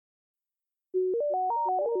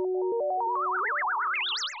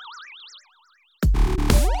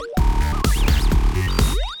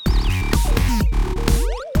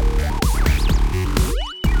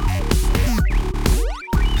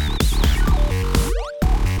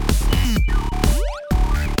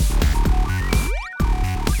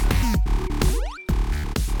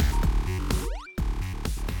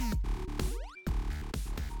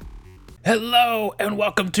Hello and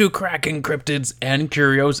welcome to Cracking Cryptids and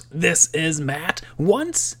Curios. This is Matt,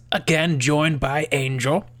 once again joined by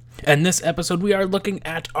Angel. And this episode we are looking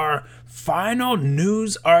at our final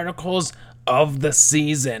news articles of the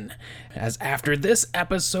season, as after this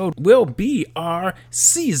episode will be our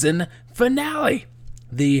season finale.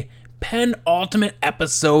 The penultimate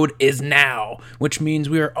episode is now, which means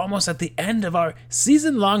we are almost at the end of our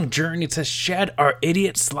season-long journey to shed our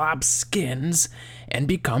idiot slob skins and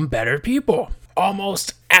become better people.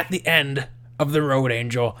 Almost at the end of the road,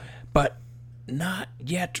 Angel, but not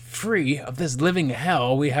yet free of this living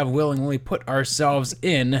hell we have willingly put ourselves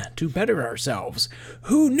in to better ourselves.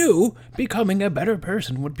 Who knew becoming a better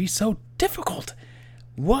person would be so difficult?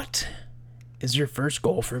 What is your first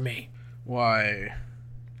goal for me? Why,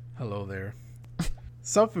 hello there.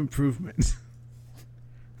 Self-improvement.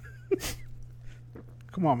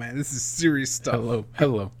 Come on, man. This is serious stuff.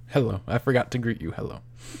 Hello. I forgot to greet you. Hello.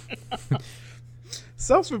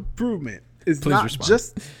 Self-improvement is Please not respond.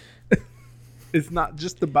 just it's not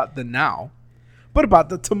just about the now, but about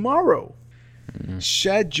the tomorrow.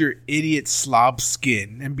 Shed your idiot slob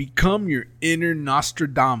skin and become your inner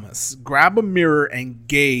Nostradamus. Grab a mirror and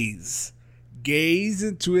gaze. Gaze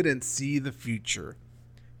into it and see the future.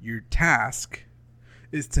 Your task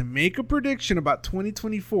is to make a prediction about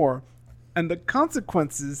 2024 and the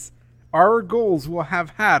consequences our goals will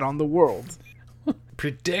have had on the world.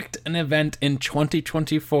 Predict an event in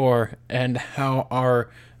 2024 and how our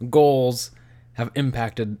goals have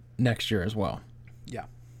impacted next year as well. Yeah,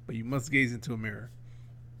 but you must gaze into a mirror.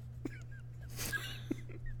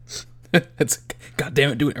 That's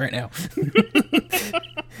goddamn it, doing it right now.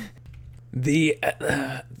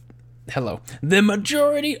 Hello. The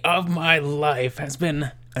majority of my life has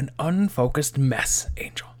been an unfocused mess,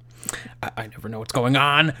 Angel. I never know what's going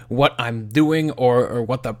on, what I'm doing, or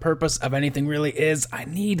what the purpose of anything really is. I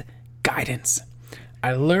need guidance.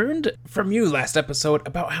 I learned from you last episode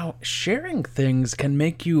about how sharing things can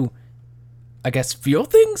make you, I guess, feel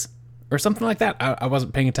things? Or something like that. I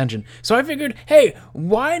wasn't paying attention. So I figured, hey,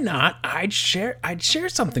 why not? I'd share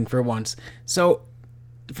something for once. So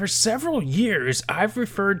for several years, I've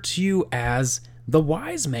referred to you as the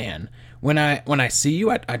wise man. When I see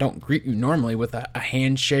you, I don't greet you normally with a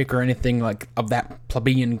handshake or anything like of that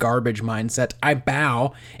plebeian garbage mindset. I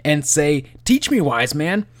bow and say, teach me, wise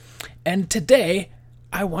man. And today,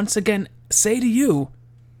 I once again say to you,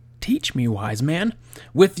 teach me, wise man.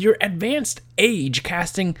 With your advanced age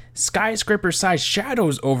casting skyscraper-sized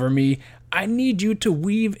shadows over me, I need you to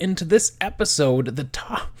weave into this episode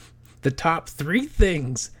the top 3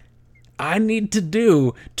 things I need to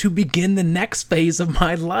do to begin the next phase of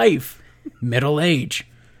my life. Middle age.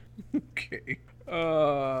 Okay.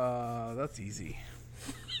 That's easy.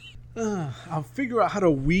 I'll figure out how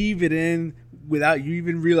to weave it in without you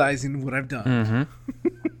even realizing what I've done.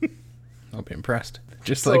 Mm-hmm. I'll be impressed.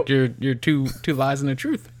 Just like your two lies and a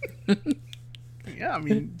truth. Yeah, I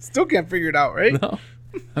mean, still can't figure it out, right? No.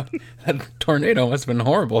 That tornado must have been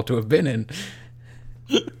horrible to have been in.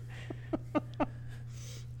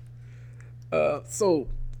 So,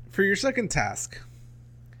 for your second task,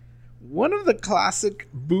 one of the classic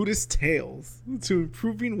Buddhist tales to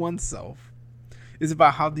improving oneself is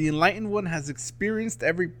about how the enlightened one has experienced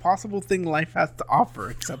every possible thing life has to offer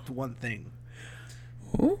except one thing.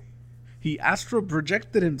 Ooh. He astral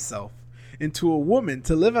projected himself into a woman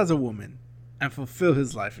to live as a woman and fulfill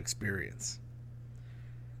his life experience.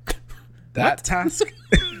 That task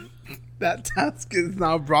is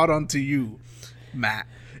now brought onto you, Matt.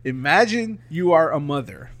 Imagine you are a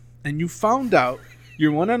mother and you found out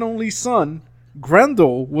your one and only son,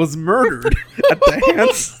 Grendel, was murdered at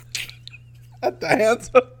the hands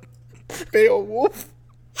of Beowulf.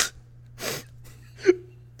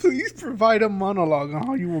 Please provide a monologue on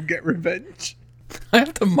how you will get revenge. I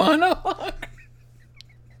have to monologue?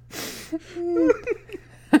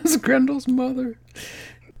 As Grendel's mother.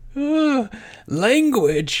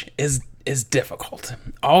 Language is difficult.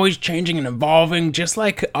 Always changing and evolving, just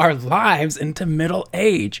like our lives into middle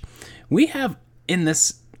age. We have, in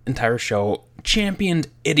this entire show, championed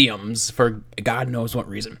idioms for God knows what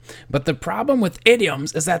reason. But the problem with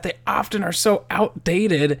idioms is that they often are so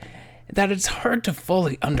outdated that it's hard to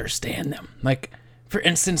fully understand them. Like, for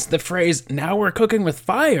instance, the phrase, now we're cooking with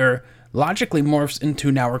fire, logically morphs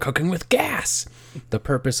into now we're cooking with gas. The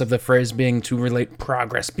purpose of the phrase being to relate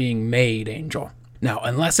progress being made, Angel. Now,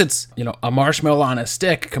 unless it's, a marshmallow on a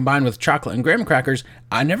stick combined with chocolate and graham crackers,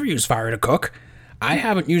 I never use fire to cook. I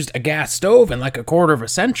haven't used a gas stove in like a quarter of a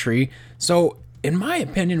century, so in my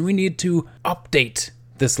opinion, we need to update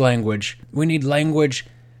this language. We need language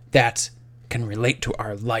that can relate to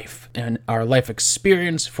our life and our life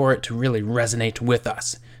experience for it to really resonate with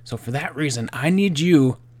us. So for that reason, I need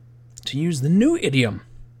you to use the new idiom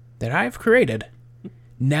that I've created.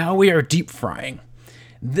 Now we are deep frying.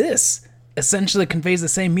 This essentially conveys the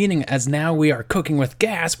same meaning as now we are cooking with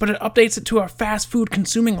gas, but it updates it to our fast food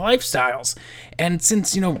consuming lifestyles. And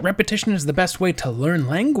since, repetition is the best way to learn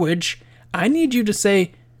language, I need you to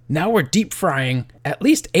say, now we're deep frying at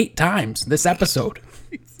least 8 times this episode.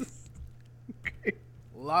 Okay.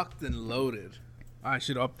 Locked and loaded. I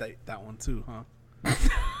should update that one too, huh?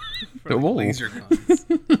 For like laser guns.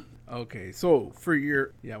 Okay, so for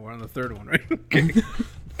your... Yeah, we're on the third one, right? Okay.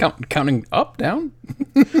 Counting up, down?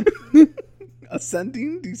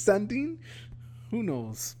 Ascending, descending? Who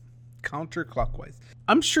knows? Counterclockwise.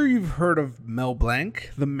 I'm sure you've heard of Mel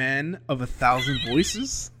Blanc, the man of 1,000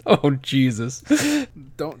 voices. Oh, Jesus.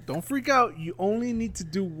 Don't freak out. You only need to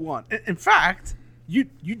do one. In fact, you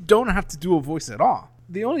don't have to do a voice at all.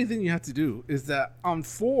 The only thing you have to do is that on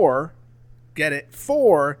 4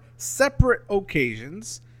 separate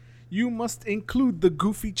occasions, you must include the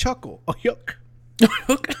goofy chuckle. Oh, yuck.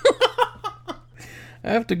 I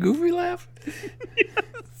have to goofy laugh?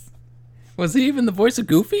 Yes. Was he even the voice of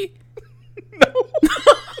Goofy? No.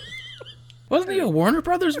 Wasn't he a Warner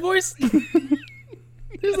Brothers voice?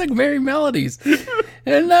 There's like Merry Melodies.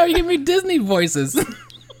 And now you give me Disney voices.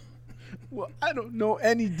 Well, I don't know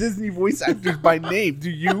any Disney voice actors by name. Do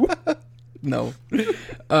you? No.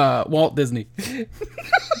 Walt Disney.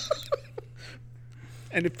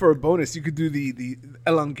 And if for a bonus, you could do the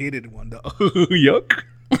elongated one. The yuck.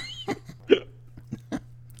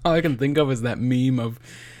 All I can think of is that meme of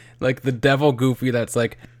like the devil Goofy that's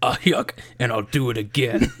like, yuck, and I'll do it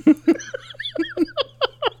again. At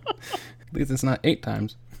least it's not 8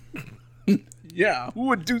 times. Yeah, who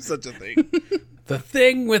would do such a thing? The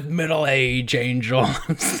thing with middle age, Angel,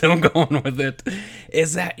 I'm still going with it,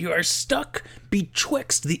 is that you are stuck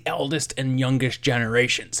betwixt the eldest and youngest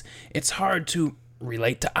generations. It's hard to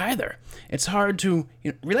relate to either. It's hard to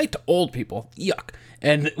relate to old people. Yuck.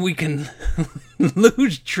 And we can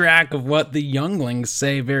lose track of what the younglings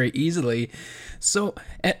say very easily. So,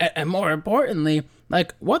 and more importantly,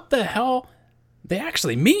 like, what the hell they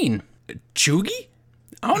actually mean? Chuggy?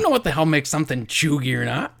 I don't know what the hell makes something chuggy or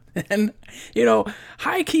not. And,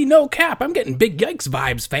 high key, no cap, I'm getting big yikes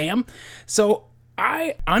vibes, fam. So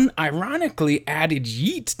I unironically added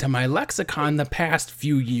yeet to my lexicon the past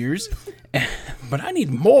few years, but I need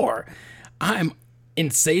more. I'm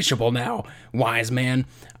insatiable now, wise man.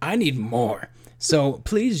 I need more. So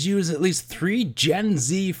please use at least 3 Gen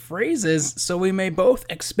Z phrases so we may both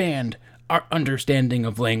expand our understanding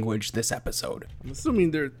of language this episode. I'm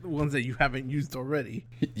assuming they're the ones that you haven't used already.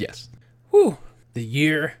 Yes. Whew. The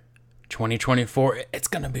year 2024, it's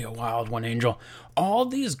going to be a wild one, Angel. All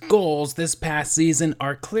these goals this past season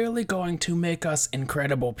are clearly going to make us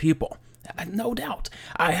incredible people. No doubt.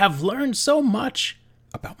 I have learned so much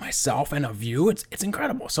about myself and of you. It's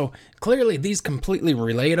incredible. So clearly these completely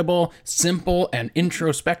relatable, simple, and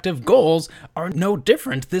introspective goals are no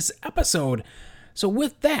different this episode. So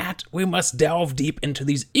with that, we must delve deep into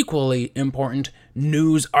these equally important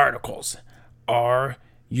news articles. Are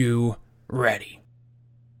you ready?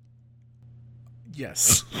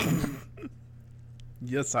 Yes.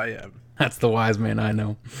 Yes, I am. That's the wise man I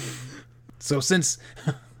know. So since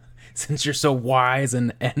you're so wise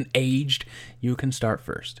and aged, you can start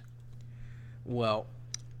first. Well,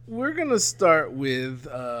 we're going to start with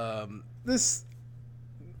this.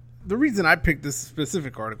 The reason I picked this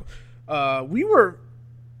specific article, we were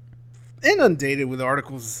inundated with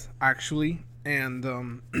articles, actually,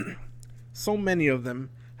 and so many of them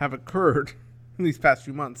have occurred in these past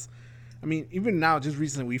few months. I mean, even now, just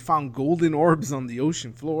recently, we found golden orbs on the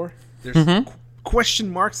ocean floor. There's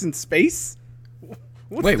question marks in space.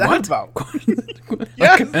 What's that about?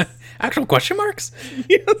 Yes. Actual question marks?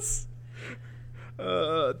 Yes.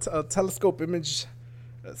 A telescope image.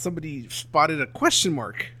 Somebody spotted a question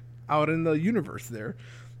mark out in the universe there.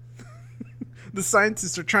 The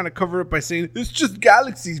scientists are trying to cover it by saying, it's just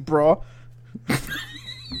galaxies, bro.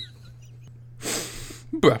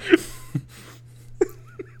 But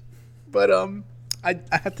I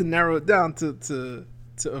had to narrow it down to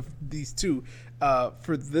these two.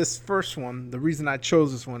 For this first one, the reason I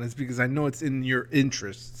chose this one is because I know it's in your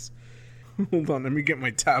interests. Hold on, let me get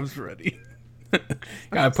my tabs ready.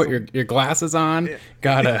 Gotta put your glasses on. Yeah.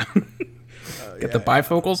 Gotta get the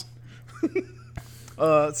bifocals.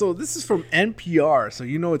 So this is from NPR, so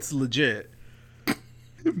you know it's legit.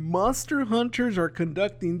 Monster hunters are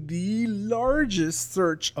conducting the largest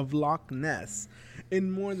search of Loch Ness in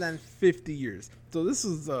more than 50 years. So this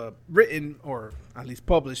was written, or at least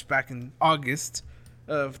published, back in August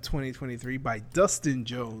of 2023 by Dustin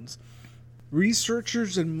Jones.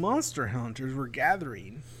 Researchers and monster hunters were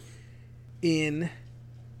gathering in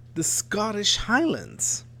the Scottish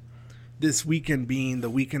Highlands, this weekend being the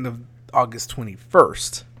weekend of August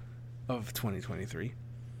 21st of 2023,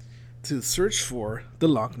 to search for the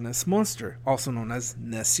Loch Ness Monster, also known as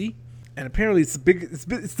Nessie. And apparently it's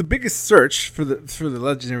the biggest search for the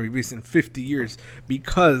legendary beast in 50 years,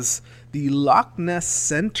 because the Loch Ness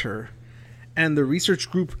Center and the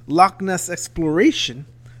research group Loch Ness Exploration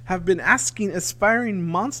have been asking aspiring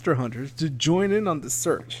monster hunters to join in on the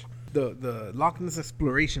search. The Loch Ness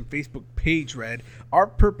Exploration Facebook page read, "Our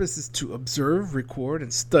purpose is to observe, record,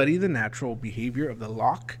 and study the natural behavior of the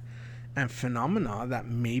loch and phenomena that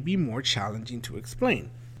may be more challenging to explain."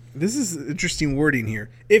 This is interesting wording here.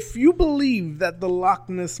 "If you believe that the Loch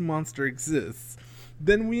Ness Monster exists,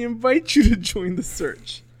 then we invite you to join the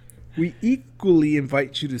search. We equally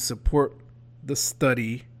invite you to support the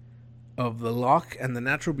study of the loch and the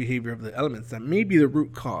natural behavior of the elements that may be the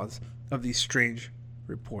root cause of these strange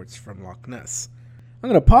reports from Loch Ness." I'm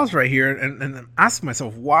going to pause right here and ask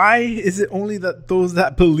myself, why is it only that those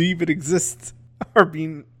that believe it exists are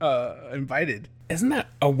being invited? Isn't that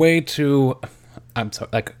a way to,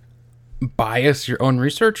 bias your own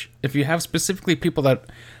research? If you have specifically people that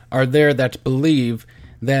are there that believe,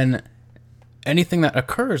 then anything that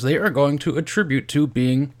occurs, they are going to attribute to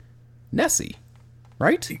being Nessie,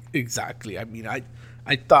 right? Exactly. I mean,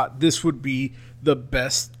 I thought this would be the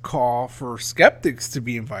best call for skeptics to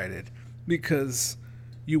be invited, because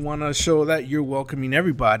you want to show that you're welcoming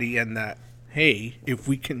everybody, and that, hey, if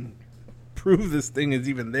we can prove this thing is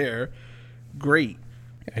even there, great.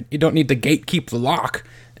 You don't need to gatekeep the loch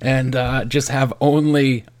and just have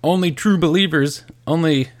only true believers,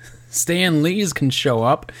 only Stan Lees can show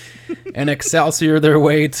up and Excelsior their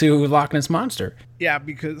way to Loch Ness Monster. Yeah,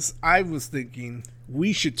 because I was thinking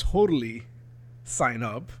we should totally sign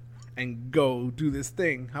up and go do this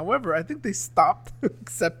thing. However, I think they stopped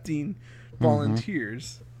accepting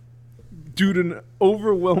volunteers due to an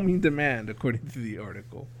overwhelming demand, according to the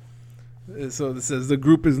article. So it says the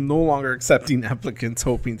group is no longer accepting applicants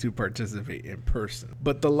hoping to participate in person.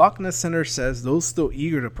 But the Loch Ness Center says those still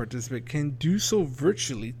eager to participate can do so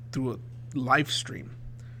virtually through a live stream.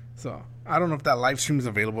 So I don't know if that live stream is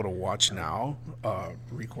available to watch now,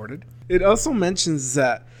 recorded. It also mentions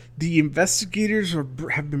that the investigators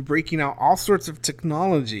have been breaking out all sorts of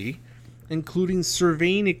technology, including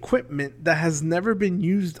surveying equipment that has never been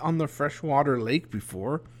used on the freshwater lake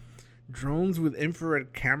before. Drones with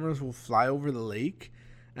infrared cameras will fly over the lake,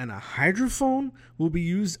 and a hydrophone will be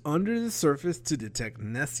used under the surface to detect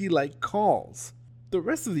Nessie-like calls. The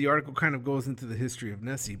rest of the article kind of goes into the history of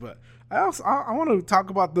Nessie, but I want to talk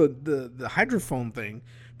about the hydrophone thing,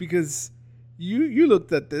 because you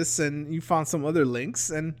looked at this and you found some other links,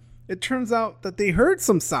 and it turns out that they heard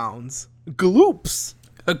some sounds, gloops.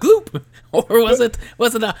 A gloop, or was it a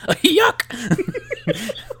yuck?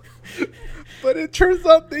 But it turns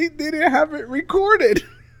out they didn't have it recorded.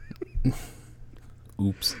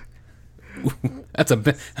 Oops. That's a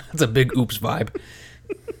big oops vibe.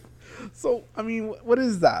 So, I mean, what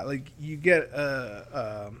is that? Like, you get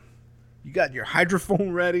you got your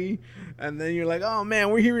hydrophone ready, and then you're like, oh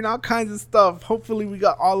man, we're hearing all kinds of stuff. Hopefully we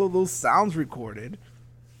got all of those sounds recorded.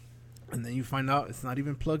 And then you find out it's not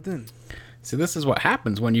even plugged in. See, this is what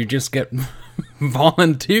happens when you just get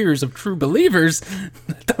volunteers of true believers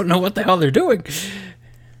that don't know what the hell they're doing.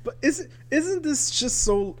 But isn't this just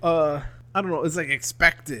so, I don't know, it's like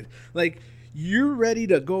expected. Like, you're ready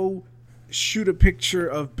to go shoot a picture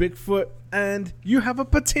of Bigfoot, and you have a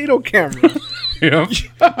potato camera. Yeah.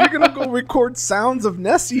 You're going to go record sounds of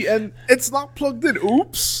Nessie, and it's not plugged in.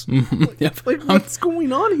 Oops. Yep. Like, what's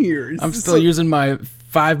going on here? I'm still using my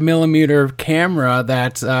 5mm camera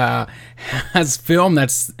that has film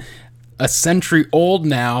that's a century old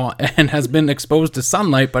now and has been exposed to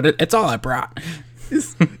sunlight, but it's all I brought.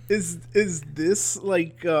 Is this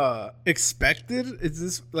like expected? Is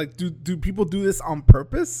this like do people do this on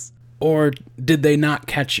purpose? Or did they not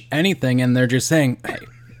catch anything and they're just saying, hey,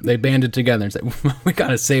 they banded together and said, we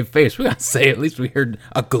gotta save face. We gotta say at least we heard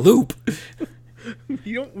a gloop.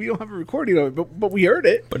 We don't have a recording of it, but we heard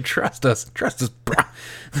it. But trust us, bro.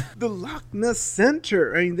 The Loch Ness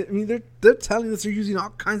Center. I mean, they're telling us they're using all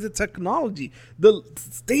kinds of technology, the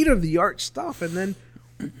state of the art stuff, and then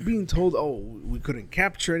being told, oh, we couldn't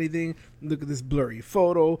capture anything. Look at this blurry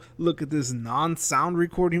photo. Look at this non-sound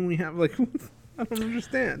recording we have. Like, I don't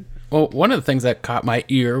understand. Well, one of the things that caught my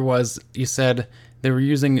ear was you said they were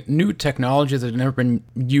using new technology that had never been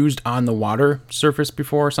used on the water surface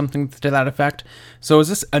before, or something to that effect. So is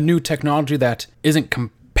this a new technology that isn't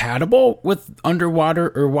compatible with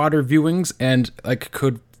underwater or water viewings, and like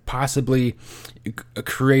could possibly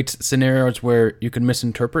create scenarios where you could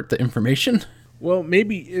misinterpret the information? Well,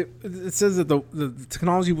 maybe it says that the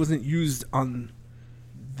technology wasn't used on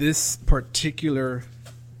this particular,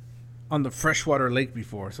 on the freshwater lake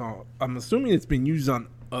before. So I'm assuming it's been used on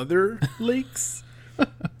other lakes,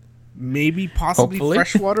 maybe possibly Hopefully.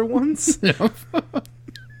 freshwater ones.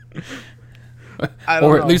 I don't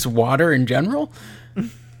know. At least water in general.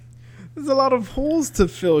 There's a lot of holes to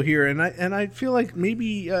fill here, and I feel like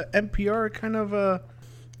maybe NPR kind of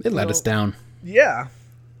They let us down.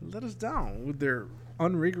 let us down with their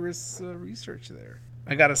unrigorous research there.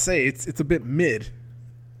 I gotta say, it's a bit mid.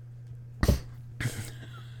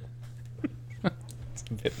 It's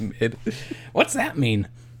a bit mid. What's that mean?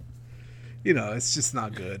 It's just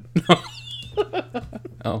not good.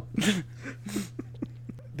 Oh.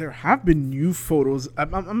 There have been new photos.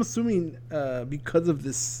 I'm assuming because of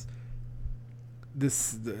this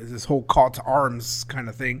whole call to arms kind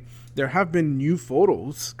of thing, there have been new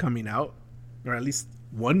photos coming out, or at least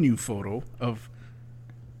one new photo of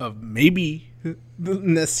maybe the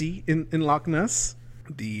Nessie in Loch Ness.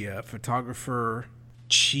 The photographer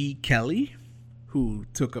Chi Kelly, who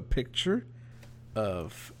took a picture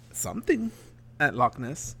of something at Loch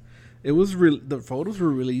Ness. It was the photos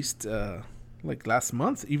were released like last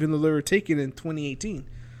month, even though they were taken in 2018.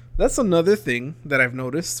 That's another thing that I've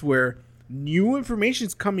noticed, where new information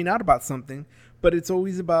is coming out about something, but it's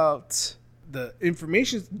always about the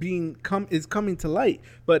information is coming to light,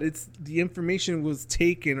 but it's the information was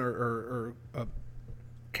taken or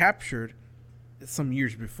captured some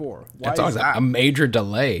years before. That's always a major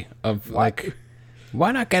delay of like,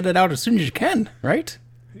 why not get it out as soon as you can, right?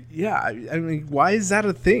 Yeah, I mean, why is that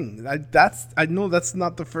a thing? I know that's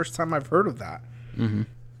not the first time I've heard of that. Mm-hmm.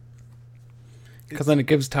 Because then it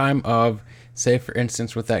gives time of, say, for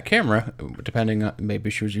instance, with that camera, depending on, maybe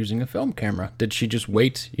she was using a film camera. Did she just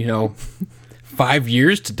wait, 5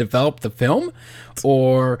 years to develop the film?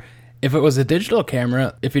 Or if it was a digital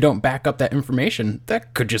camera, if you don't back up that information,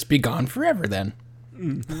 that could just be gone forever then.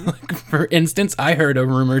 Mm-hmm. Like, for instance, I heard a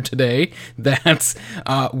rumor today that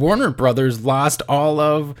Warner Brothers lost all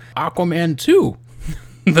of Aquaman 2.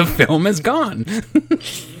 The film is gone.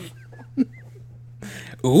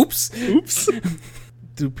 Oops.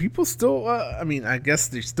 Do people still? I guess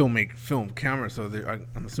they still make film cameras, so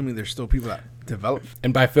I'm assuming there's still people that develop.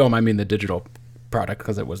 And by film, I mean the digital product,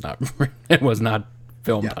 because it was not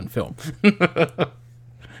filmed on film. I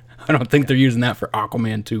don't think they're using that for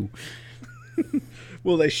Aquaman 2.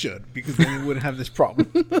 Well, they should, because then we wouldn't have this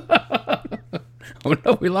problem. Oh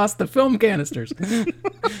no, we lost the film canisters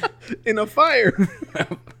in a fire.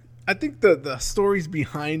 I think the stories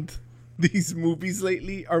behind these movies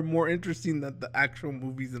lately are more interesting than the actual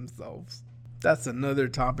movies themselves. That's another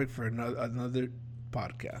topic for another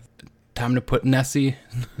podcast. Time to put Nessie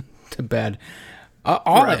to bed.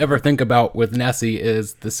 All I ever think about with Nessie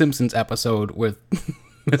is the Simpsons episode with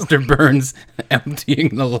Mr. Burns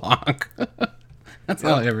emptying the lock. That's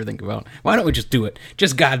all I ever think about. Why don't we just do it?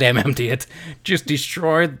 Just goddamn empty it. Just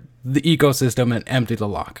destroy the ecosystem and empty the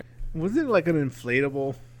lock. Was it like an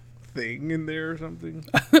inflatable thing in there or something?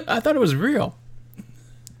 I thought it was real.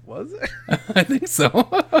 Was it? I think so.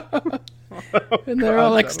 And they're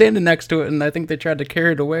all like standing next to it, and I think they tried to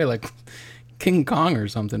carry it away like King Kong or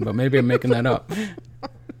something, but maybe I'm making that up.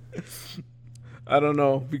 I don't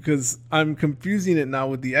know, because I'm confusing it now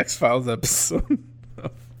with the X-Files episode.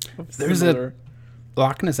 There's a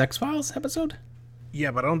Loch Ness X-Files episode?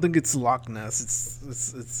 Yeah, but I don't think it's Loch Ness.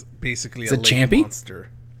 It's basically a lake Champy monster.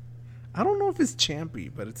 I don't know if it's Champy,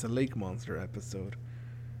 but it's a lake monster episode.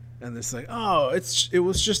 And it's like, it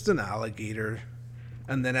was just an alligator.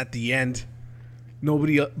 And then at the end,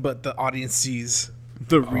 nobody but the audience sees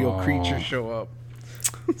the real creature show up.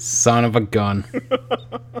 Son of a gun.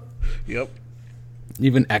 Yep.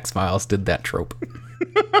 Even X-Files did that trope.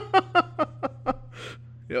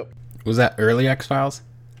 Yep. Was that early X-Files?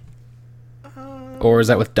 Or is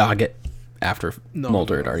that with Doggett after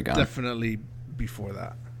Mulder had already gone? Definitely before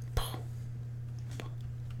that.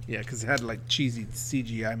 Yeah, because it had like cheesy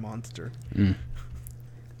CGI monster. Mm.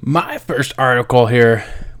 My first article here,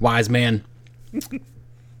 wise man.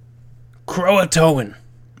 Croatoan,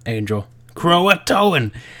 Angel.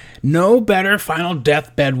 Croatoan. No better final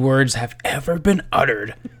deathbed words have ever been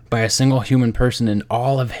uttered by a single human person in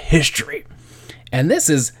all of history. And this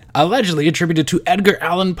is allegedly attributed to Edgar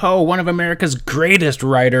Allan Poe, one of America's greatest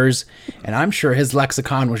writers. And I'm sure his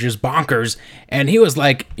lexicon was just bonkers. And he was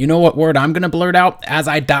like, you know what word I'm going to blurt out as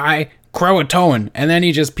I die? Croatoan. And then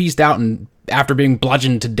he just peaced out and after being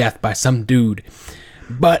bludgeoned to death by some dude.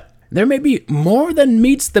 But there may be more than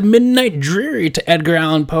meets the midnight dreary to Edgar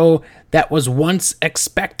Allan Poe that was once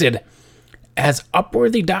expected, as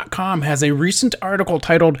Upworthy.com has a recent article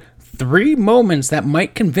titled 3 Moments That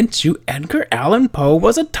Might Convince You Edgar Allan Poe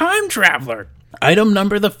Was a Time Traveler. Item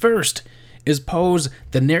number the first is Poe's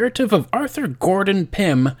The Narrative of Arthur Gordon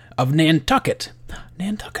Pym of Nantucket.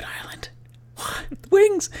 Nantucket Island. What?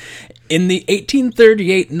 Wings. In the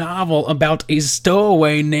 1838 novel about a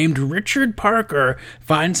stowaway named Richard Parker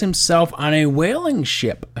finds himself on a whaling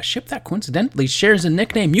ship, a ship that coincidentally shares a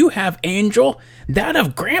nickname you have, Angel, that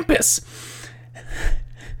of Grampus.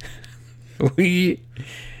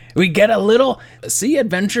 We get a little sea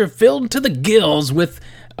adventure filled to the gills with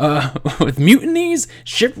mutinies,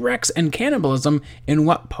 shipwrecks, and cannibalism in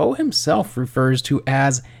what Poe himself refers to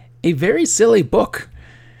as a very silly book.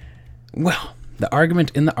 Well, the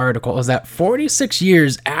argument in the article is that 46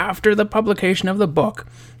 years after the publication of the book,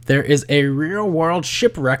 there is a real-world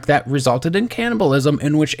shipwreck that resulted in cannibalism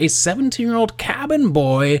in which a 17-year-old cabin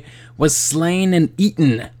boy was slain and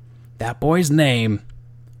eaten. That boy's name,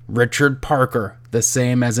 Richard Parker, the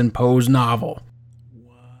same as in Poe's novel.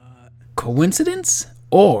 What? Coincidence?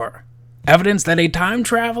 Or evidence that a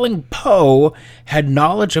time-traveling Poe had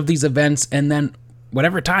knowledge of these events and then,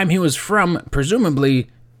 whatever time he was from, presumably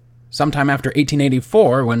sometime after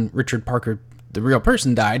 1884, when Richard Parker, the real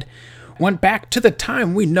person, died, went back to the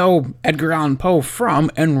time we know Edgar Allan Poe from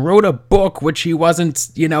and wrote a book which he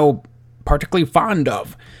wasn't, particularly fond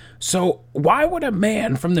of. So why would a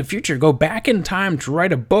man from the future go back in time to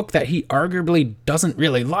write a book that he arguably doesn't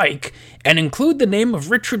really like and include the name of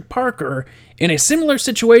Richard Parker in a similar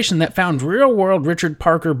situation that found real-world Richard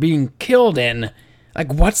Parker being killed in?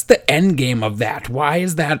 Like, what's the end game of that? Why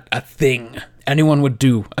is that a thing anyone would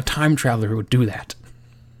do? A time traveler would do that.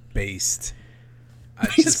 Based.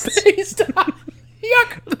 He's based.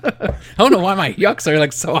 Yuck. I don't know why my yucks are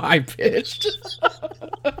like so high pitched.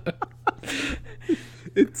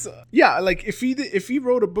 It's like if he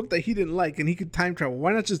wrote a book that he didn't like and he could time travel,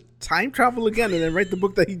 why not just time travel again and then write the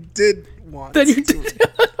book that he did want? That you did.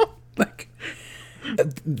 Like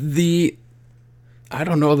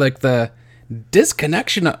the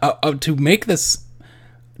disconnection of to make this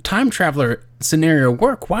time traveler scenario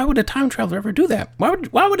work. Why would a time traveler ever do that?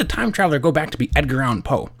 Why would a time traveler go back to be Edgar Allan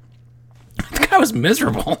Poe? The guy was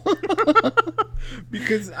miserable.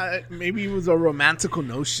 Because maybe it was a romantical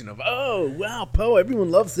notion of, oh wow, Poe,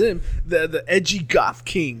 everyone loves him, the edgy goth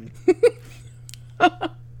king.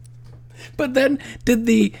 But then did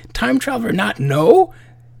the time traveler not know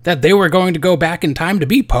that they were going to go back in time to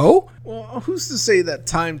be Poe? Well, who's to say that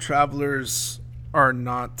time travelers are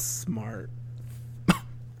not smart?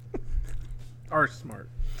 Are smart.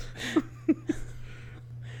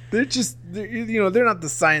 They're not the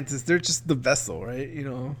scientists. They're just the vessel, right?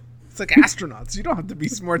 It's like astronauts. You don't have to be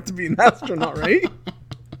smart to be an astronaut, right?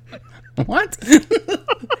 What?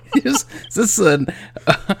 Is this some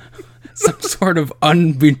sort of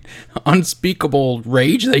unspeakable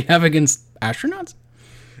rage they have against astronauts?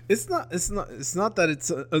 It's not that it's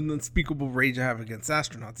an unspeakable rage I have against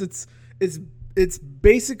astronauts. It's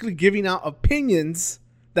basically giving out opinions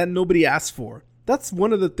that nobody asked for. That's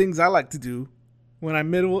one of the things I like to do when I'm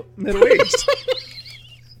middle-aged.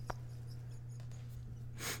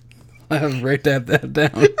 I'll write that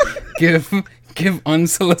down. Give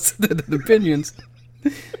unsolicited opinions.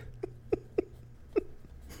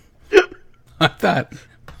 I thought,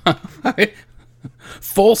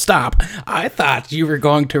 full stop. I thought you were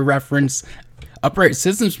going to reference Upright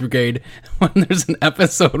Citizens Brigade when there's an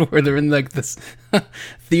episode where they're in like this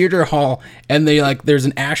theater hall and there's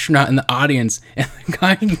an astronaut in the audience and the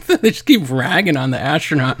guy, they just keep ragging on the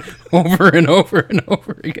astronaut over and over and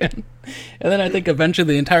over again. And then I think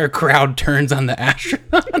eventually the entire crowd turns on the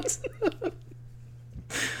astronauts.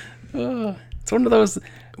 It's one of those,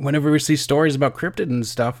 whenever we see stories about cryptid and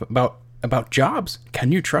stuff, about jobs,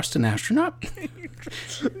 can you trust an astronaut?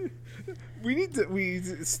 We need to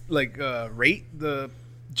rate the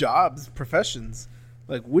jobs, professions,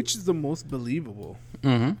 like which is the most believable.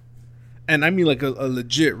 Mm-hmm. And I mean like a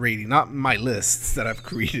legit rating, not my lists that I've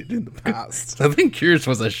created in the past. I think yours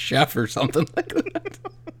was a chef or something like that.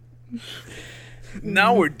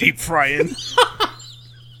 Now we're deep frying.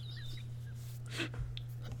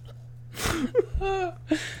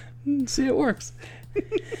 See, it works.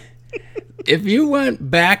 If you went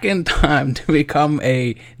back in time to become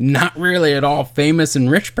a not really at all famous and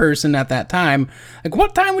rich person at that time, like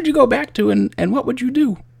what time would you go back to and what would you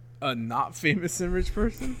do? A not famous and rich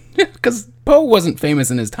person? Yeah, because Poe wasn't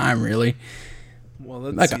famous in his time, really. Well,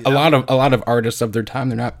 let's like see. a lot of artists of their time,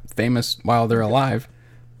 they're not famous while they're alive.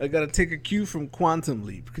 I gotta take a cue from Quantum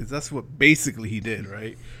Leap because that's what basically he did,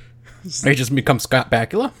 right? He just become Scott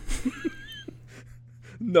Bakula.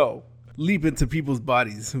 No, leap into people's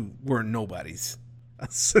bodies who were nobodies,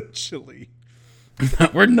 essentially.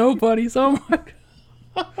 We're nobodies. Oh my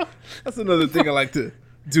God. That's another thing I like to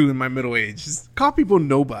do in my middle age. Just call people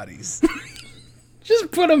nobodies.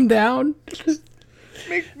 Just put them down.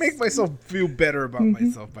 Make myself feel better about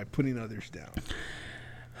myself by putting others down.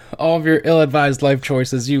 All of your ill-advised life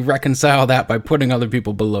choices, you reconcile that by putting other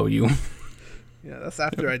people below you. Yeah, that's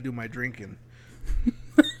after I do my drinking.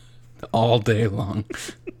 All day long.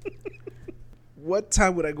 What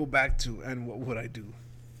time would I go back to and what would I do?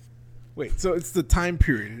 Wait, so it's the time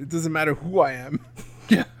period. It doesn't matter who I am.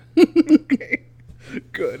 Yeah. Okay.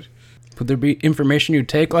 Good. Would there be information you'd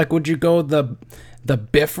take? Like, would you go the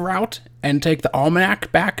Biff route and take the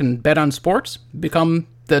almanac back and bet on sports? Become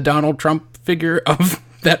the Donald Trump figure of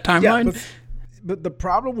that timeline? Yeah, but the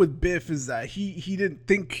problem with Biff is that he didn't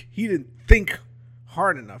think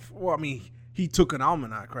hard enough. Well, I mean, he took an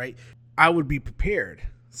almanac, right? I would be prepared.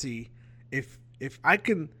 See, if I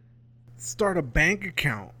can start a bank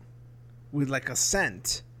account with like a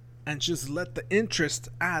cent and just let the interest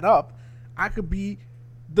add up, I could be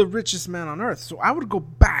the richest man on earth. So I would go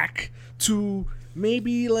back to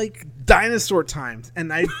maybe like dinosaur times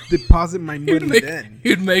and I deposit my money then.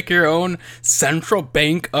 You'd make your own central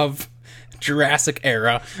bank of Jurassic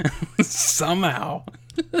era somehow.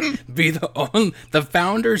 Be the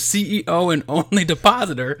founder, CEO, and only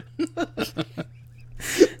depositor.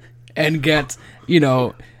 And get,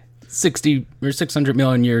 60 or 600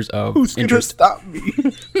 million years of Who's interest. gonna stop me?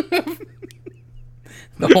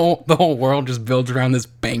 The whole world just builds around this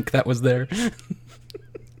bank that was there.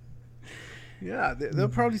 Yeah, they'll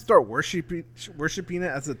probably start worshiping it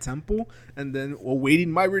as a temple, and then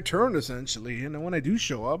awaiting my return, essentially. And then when I do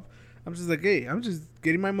show up, I'm just like, hey, I'm just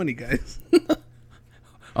getting my money, guys.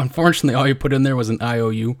 Unfortunately, all you put in there was an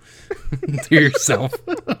IOU to yourself.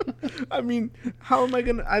 I mean, how am I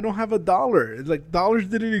gonna? I don't have a dollar. It's like dollars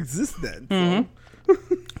didn't exist then. So.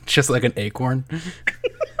 Just like an acorn.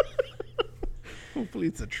 Hopefully,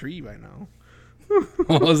 it's a tree by now.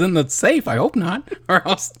 Well, it was in the safe. I hope not, or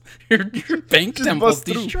else your bank Just temple's bust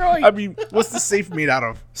through. destroyed. I mean, what's the safe made out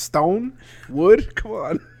of? Stone? Wood? Come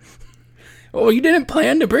on. Oh, you didn't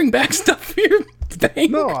plan to bring back stuff for your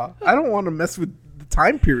bank? No, I don't want to mess with the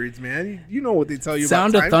time periods, man. You know what they tell you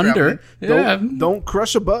Sound about of time thunder. traveling. Yeah. Don't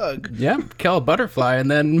crush a bug. Yeah, kill a butterfly,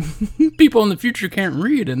 and then people in the future can't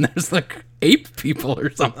read, and there's like ape people or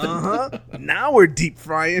something. Now we're deep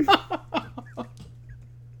frying.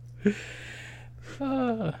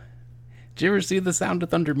 Did you ever see the Sound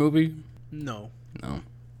of Thunder movie? No.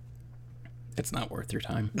 It's not worth your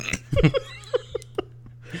time.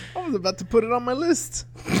 I was about to put it on my list.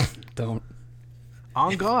 Don't.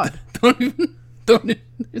 On God. Don't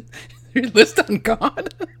your list on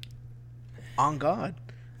God? On God.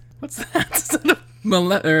 What's that?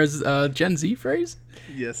 Is that a Gen Z phrase?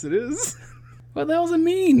 Yes, it is. What the hell does it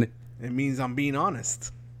mean? It means I'm being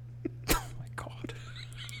honest. Oh my God.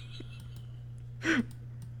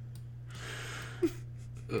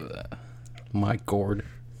 My gourd.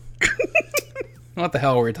 What the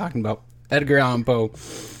hell were we talking about? Edgar Allan Poe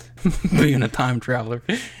being a time traveler.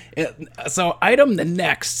 So item the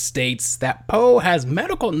next states that Poe has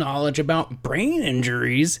medical knowledge about brain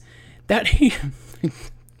injuries that he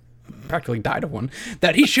practically died of one,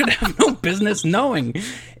 that he should have no business knowing.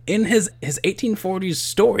 In his 1840s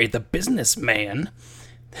story, The Businessman,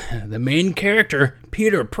 the main character,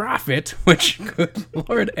 Peter Prophet, which, good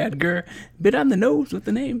Lord, Edgar, bit on the nose with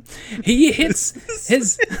the name. He hits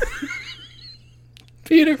his...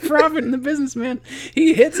 Peter Prophet and the Businessman.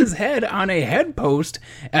 He hits his head on a head post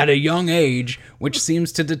at a young age, which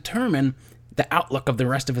seems to determine the outlook of the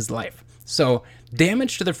rest of his life. So,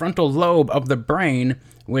 damage to the frontal lobe of the brain,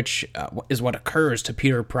 which is what occurs to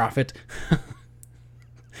Peter Prophet...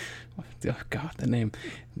 Oh, God, the name,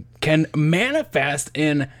 can manifest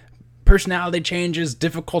in personality changes,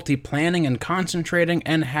 difficulty planning and concentrating,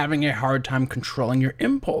 and having a hard time controlling your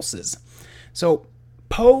impulses. So,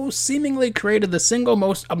 Poe seemingly created the single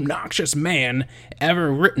most obnoxious man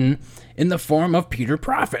ever written in the form of Peter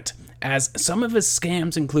Prophet, as some of his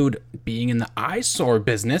scams include being in the eyesore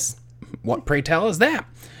business. What, pray tell, is that?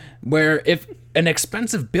 Where if an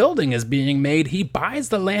expensive building is being made, he buys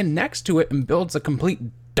the land next to it and builds a complete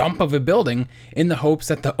dump of a building in the hopes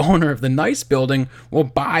that the owner of the nice building will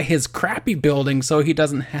buy his crappy building so he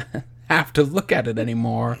doesn't have to look at it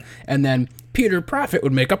anymore. And then Peter Prophet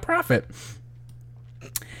would make a profit.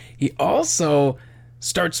 He also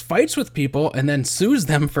starts fights with people and then sues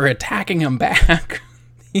them for attacking him back.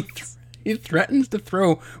 He threatens to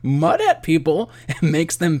throw mud at people and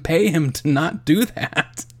makes them pay him to not do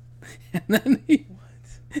that. And then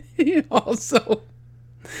he also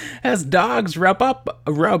has dogs rub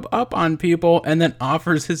up on people and then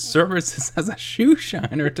offers his services as a shoe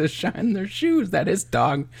shiner to shine their shoes that his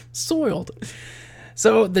dog soiled.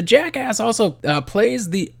 So the jackass also plays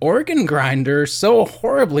the organ grinder so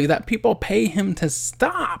horribly that people pay him to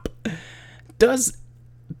stop. Does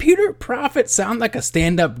Peter Prophet sound like a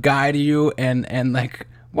stand-up guy to you? And like,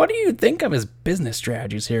 what do you think of his business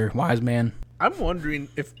strategies here, wise man? I'm wondering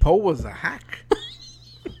if Poe was a hack.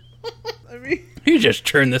 I mean, he just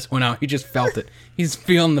churned this one out. He just felt it. He's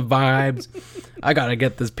feeling the vibes. I gotta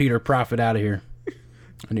get this Peter Prophet out of here.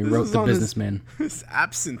 And he wrote The Businessman. His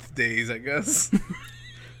absinthe days, I guess.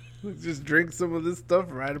 Just drink some of this stuff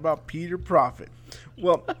and write about Peter Prophet.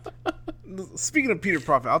 Well, speaking of Peter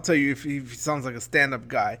Prophet, I'll tell you if he sounds like a stand-up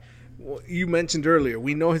guy. Well, you mentioned earlier,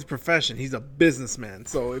 we know his profession. He's a businessman,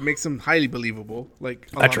 so it makes him highly believable. Like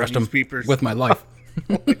I trust him with my life.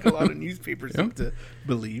 Like a lot of newspapers seem to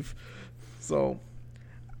believe. So,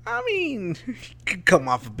 I mean, he could come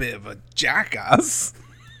off a bit of a jackass.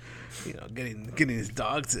 You know, getting his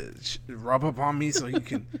dog to rub up on me so he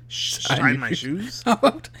can shine my shoes. How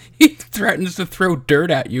about he threatens to throw dirt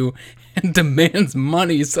at you and demands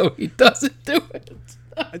money so he doesn't do it?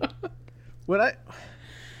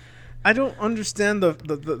 I don't understand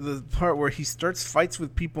the part where he starts fights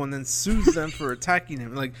with people and then sues them for attacking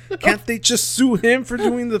him. Like, can't they just sue him for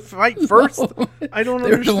doing the fight first? No. I don't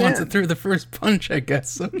understand. They're the ones that threw the first punch, I guess.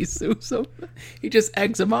 So he sues them. He just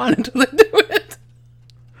eggs them on until they do it.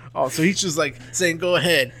 Oh, so he's just like saying, "Go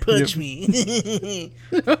ahead, punch me."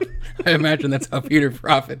 I imagine that's how Peter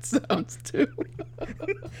Prophet sounds too.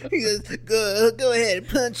 He goes, "Go ahead,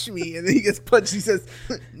 punch me," and then he gets punched. He says,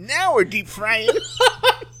 "Now we're deep frying."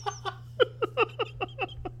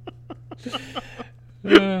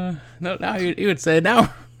 No, now he would say,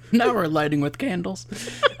 "Now we're lighting with candles."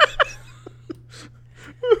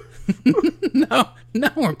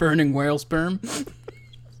 now we're burning whale sperm.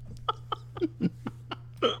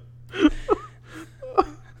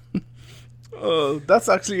 That's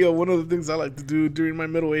actually one of the things I like to do during my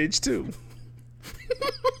middle age too.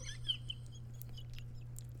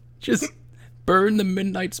 Just burn the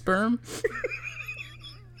midnight sperm.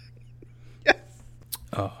 Yes.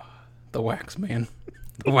 Oh, the wax man.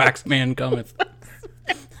 The wax man cometh.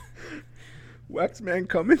 Wax man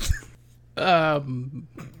cometh? Lost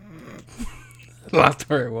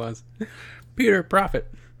where it was. Peter Prophet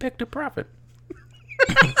picked a prophet.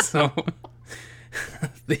 So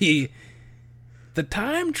the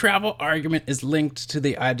time travel argument is linked to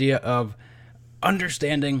the idea of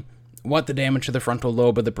understanding what the damage to the frontal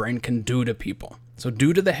lobe of the brain can do to people. So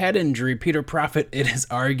due to the head injury, Peter Prophet, it is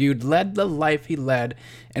argued, led the life he led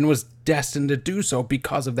and was destined to do so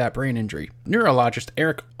because of that brain injury. Neurologist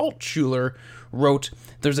Eric Altschuler wrote,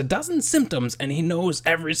 "There's a dozen symptoms and he knows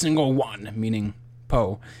every single one," meaning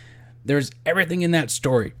Poe. "There's everything in that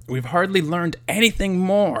story. We've hardly learned anything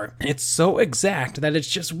more. It's so exact that it's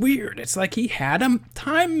just weird. It's like he had a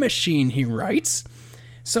time machine," he writes.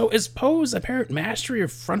 So is Poe's apparent mastery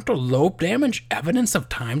of frontal lobe damage evidence of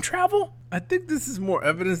time travel? I think this is more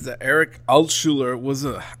evidence that Eric Altschuler was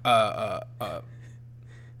a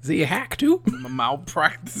is he a hack too?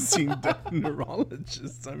 Malpracticing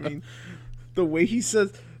neurologist. I mean, the way he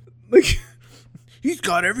says, like, he's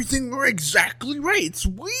got everything exactly right. It's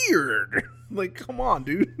weird. Like, come on,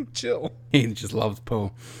 dude. Chill. He just loves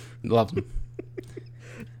Poe. Loves him.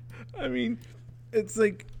 I mean, it's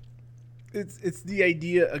like, it's the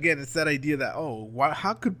idea, again, it's that idea that,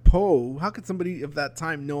 how could somebody of that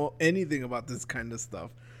time know anything about this kind of stuff?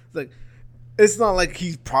 It's like, it's not like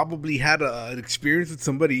he probably had an experience with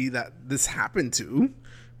somebody that this happened to,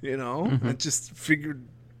 you know, and just figured,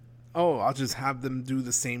 I'll just have them do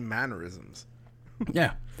the same mannerisms.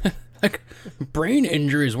 Yeah. Like, brain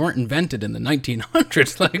injuries weren't invented in the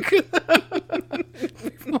 1900s. Like,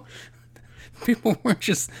 people weren't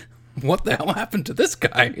just, what the hell happened to this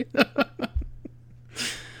guy?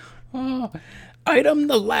 Item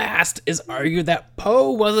the last is argued that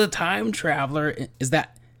Poe was a time traveler, is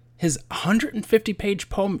that his 150-page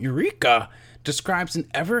poem Eureka describes an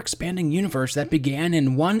ever-expanding universe that began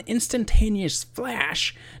in one instantaneous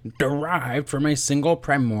flash derived from a single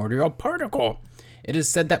primordial particle. It is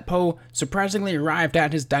said that Poe surprisingly arrived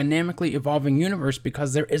at his dynamically evolving universe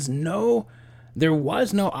because there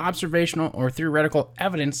was no observational or theoretical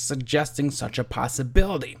evidence suggesting such a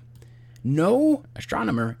possibility. No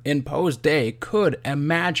astronomer in Poe's day could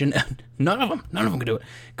imagine, none of them could do it,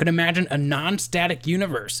 could imagine a non-static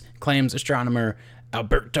universe, claims astronomer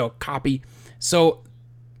Alberto Coppi. So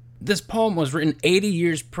this poem was written 80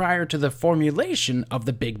 years prior to the formulation of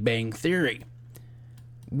the Big Bang Theory.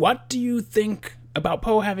 What do you think about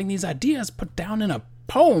Poe having these ideas put down in a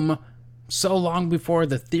poem so long before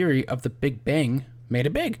the theory of the Big Bang made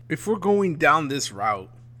it big? If we're going down this route,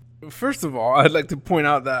 first of all, I'd like to point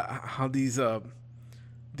out that how these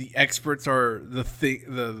the experts are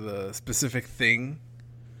the specific thing.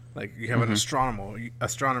 Like you have an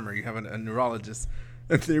astronomer, you have a neurologist,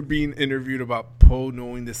 and they're being interviewed about Poe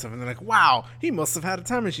knowing this stuff, and they're like, "Wow, he must have had a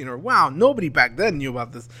time machine," or "Wow, nobody back then knew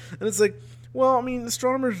about this." And it's like, well, I mean,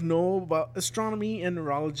 astronomers know about astronomy, and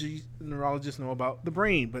neurologists know about the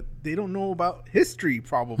brain, but they don't know about history,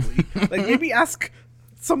 probably. Like, maybe ask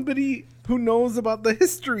somebody who knows about the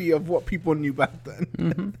history of what people knew back then.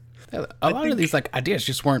 Mm-hmm. A lot of these like ideas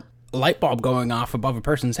just weren't a light bulb going off above a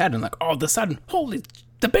person's head and like, all of a sudden, holy,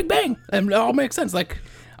 the Big Bang, and it all makes sense. Like,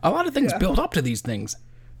 a lot of things build up to these things.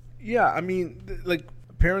 Yeah, I mean, like,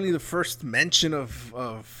 apparently the first mention of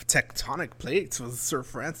tectonic plates was Sir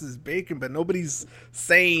Francis Bacon, but nobody's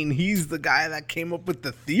saying he's the guy that came up with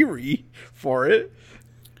the theory for it.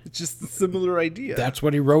 It's just a similar idea. That's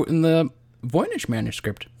what he wrote in the Voynich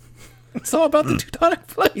manuscript. It's all about the tectonic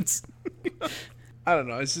plates. I don't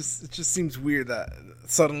know. It just seems weird that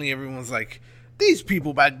suddenly everyone's like, these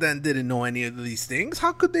people back then didn't know any of these things.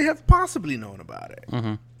 How could they have possibly known about it?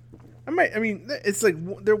 Mm-hmm. I mean, it's like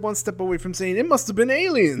they're one step away from saying it must have been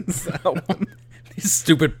aliens. These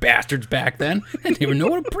stupid bastards back then, they didn't even know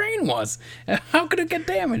what a brain was. How could it get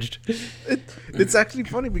damaged? It's actually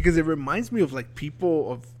funny because it reminds me of like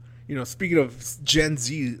people of, speaking of Gen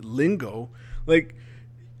Z lingo, like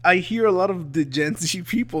I hear a lot of the Gen Z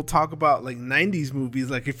people talk about like 90s movies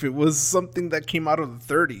like if it was something that came out of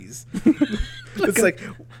the 30s. It's like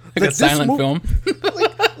a silent film.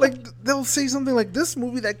 like they'll say something like this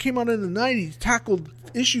movie that came out in the 90s tackled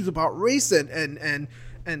issues about race and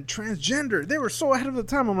transgender. They were so ahead of the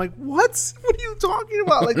time. I'm like, what are you talking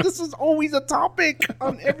about? Like, this was always a topic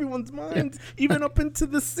on everyone's minds, even up into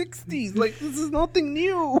the 60s. Like, this is nothing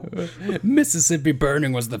new. Mississippi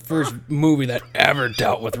Burning was the first movie that ever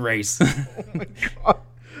dealt with race. Oh my god,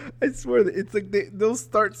 I swear that it's like they'll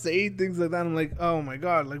start saying things like that. I'm like, oh my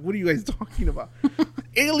god, like, what are you guys talking about?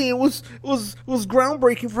 Alien was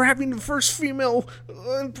groundbreaking for having the first female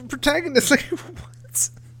protagonist. Like, what?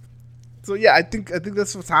 So yeah, I think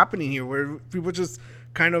that's what's happening here, where people just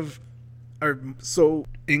kind of are so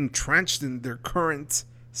entrenched in their current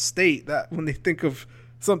state that when they think of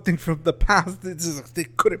something from the past, it's just like they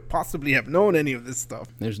couldn't possibly have known any of this stuff.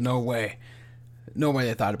 There's no way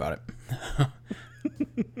they thought about it.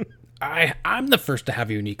 I'm the first to have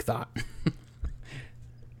a unique thought.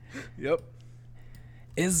 Yep.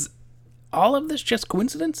 Is all of this just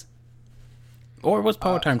coincidence, or was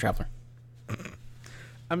Poe a time traveler?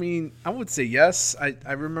 I mean, I would say yes.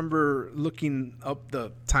 I remember looking up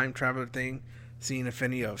the time traveler thing, seeing if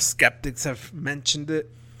any skeptics have mentioned it.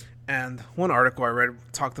 And one article I read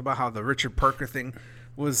talked about how the Richard Parker thing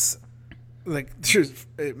was like,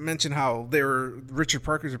 it mentioned how Richard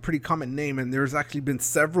Parker's a pretty common name, and there's actually been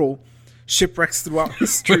several shipwrecks throughout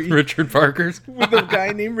history. Richard Parker's? With a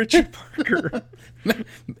guy named Richard Parker.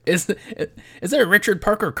 Is there a Richard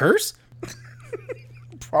Parker curse?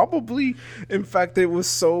 Probably. In fact, it was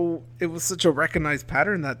such a recognized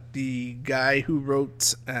pattern that the guy who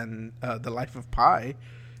wrote The Life of Pi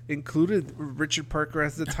included Richard Parker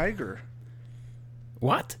as the tiger.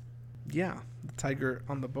 What? Yeah, the tiger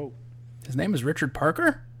on the boat. His name is Richard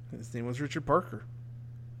Parker? His name was Richard Parker.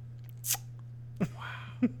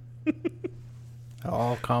 Wow. It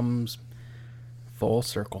all comes full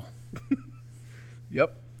circle.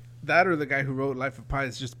 Yep. That or the guy who wrote Life of Pi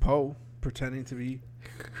is just Poe pretending to be.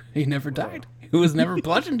 He never died. He was never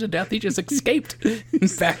bludgeoned to death. He just escaped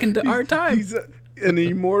back into our time. He's an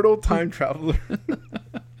immortal time traveler.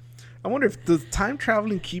 I wonder if does time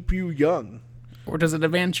traveling keep you young? Or does it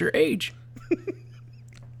advance your age?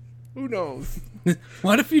 Who knows?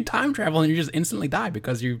 What if you time travel and you just instantly die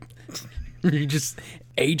because you just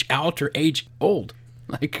age out or age old?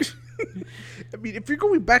 Like, I mean, if you're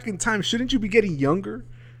going back in time, shouldn't you be getting younger?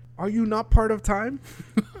 Are you not part of time?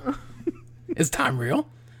 Is time real?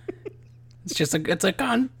 It's a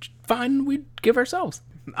confine we give ourselves.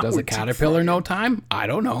 Does a caterpillar know time? I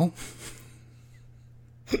don't know.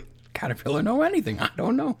 Caterpillar know anything? I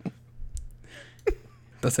don't know.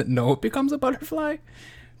 Does it know it becomes a butterfly?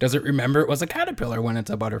 Does it remember it was a caterpillar when it's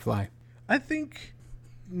a butterfly? I think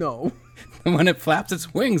no. And when it flaps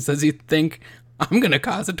its wings, does he think, I'm going to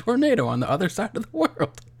cause a tornado on the other side of the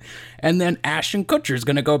world? And then Ashton Kutcher's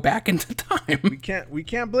going to go back into time. We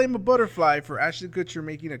can't blame a butterfly for Ashton Kutcher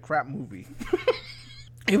making a crap movie.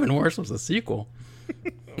 Even worse was the sequel.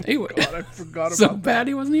 God, I forgot about so bad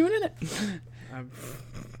he wasn't even in it.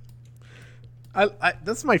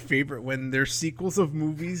 That's my favorite, when there's sequels of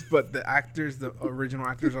movies, but the original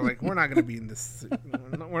actors are like, we're not going to be in this.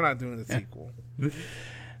 We're not doing the sequel.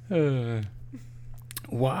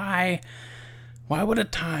 Why would a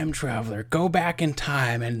time traveler go back in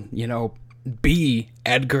time and, be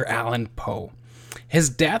Edgar Allan Poe? His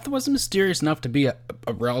death was mysterious enough to be a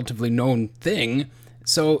relatively known thing.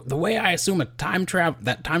 So the way I assume time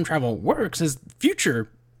travel works is future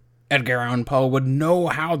Edgar Allan Poe would know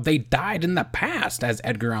how they died in the past as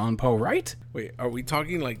Edgar Allan Poe, right? Wait, are we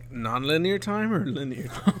talking like non-linear time or linear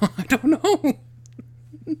time? I don't know.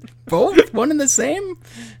 Both? One and the same?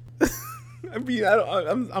 I mean,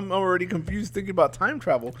 I'm already confused thinking about time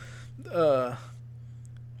travel.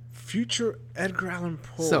 Future Edgar Allan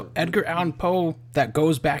Poe. So Edgar Allan Poe that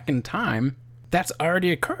goes back in time, that's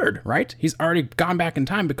already occurred, right? He's already gone back in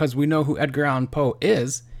time because we know who Edgar Allan Poe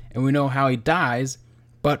is and we know how he dies,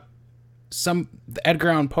 but the Edgar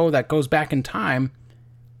Allan Poe that goes back in time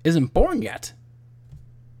isn't born yet.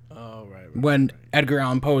 Oh, right. When Edgar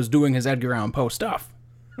Allan Poe is doing his Edgar Allan Poe stuff.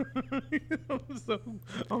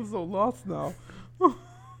 I'm so lost now.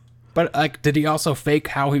 But did he also fake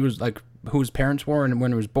how he was who his parents were and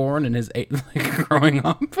when he was born and his growing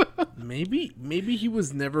up? Maybe he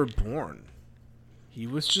was never born. He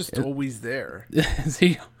was just always there. Is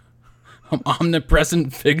he an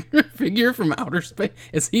omnipresent figure from outer space?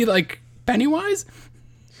 Is he like Pennywise?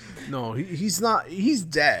 No, he's not. He's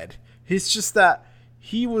dead. It's just that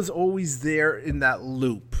he was always there in that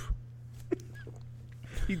loop.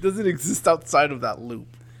 He doesn't exist outside of that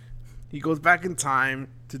loop. He goes back in time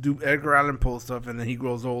to do Edgar Allan Poe stuff, and then he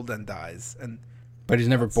grows old and dies. But he's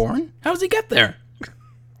never born? How does he get there?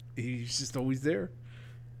 He's just always there.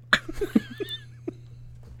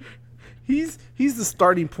 He's the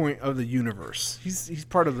starting point of the universe. He's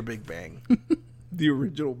part of the Big Bang. The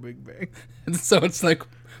original Big Bang. So it's like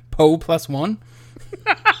Poe plus one?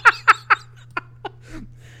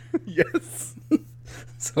 Yes.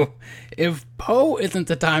 So if Poe isn't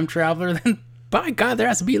a time traveler, then by God, there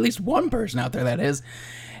has to be at least one person out there that is.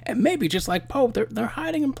 And maybe just like Poe, they're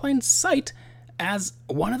hiding in plain sight as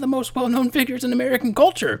one of the most well-known figures in American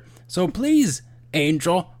culture. So please,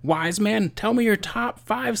 Angel, wise man, tell me your top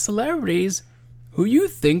 5 celebrities who you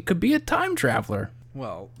think could be a time traveler.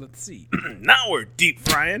 Well, let's see. Now we're deep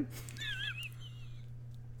frying.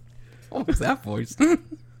 What was that voice?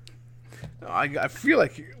 I feel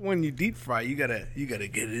like when you deep fry, you gotta get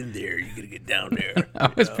in there. You gotta get down there. I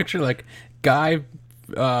always picture like Guy,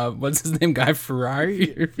 what's his name? Guy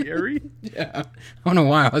Fieri? Yeah. I don't know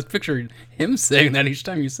why. I was picturing him saying that each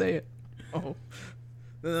time you say it. Oh.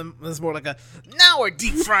 That's more like now we're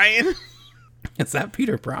deep frying. Is that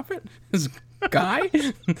Peter Prophet? Is Guy?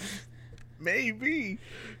 Maybe.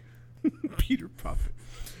 Peter Prophet.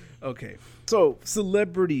 Okay. So,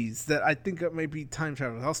 celebrities that I think might be time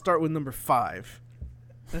travelers. I'll start with number 5.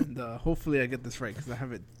 And hopefully I get this right because I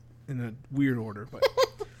have it in a weird order. But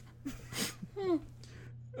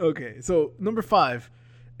okay, so number 5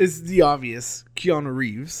 is the obvious, Keanu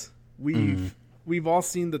Reeves. We've all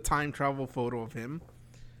seen the time travel photo of him.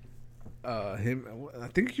 I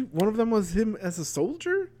think one of them was him as a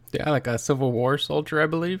soldier. Yeah, like a Civil War soldier, I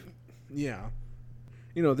believe. Yeah.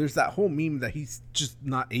 There's that whole meme that he's just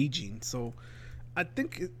not aging. So I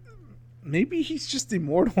think maybe he's just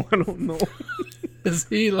immortal. I don't know. Is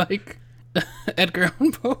he like Edgar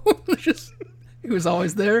Allan Poe? He was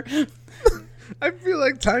always there. I feel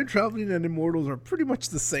like time traveling and immortals are pretty much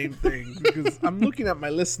the same thing because I'm looking at my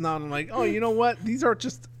list now and I'm like, oh, you know what? These are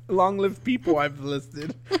just long-lived people I've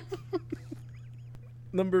listed.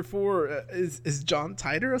 Number 4 is John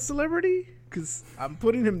Titor a celebrity? Because I'm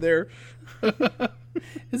putting him there.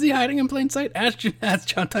 Is he hiding in plain sight? Ask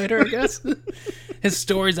John Titor, I guess. His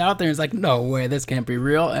story's out there. It's like, no way, this can't be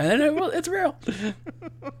real. And then it's real.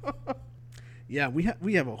 Yeah, we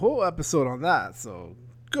have a whole episode on that. So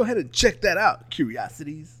go ahead and check that out,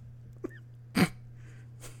 curiosities.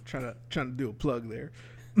 trying to do a plug there.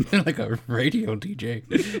 Like a radio DJ.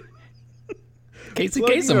 Casey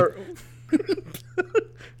Kasem.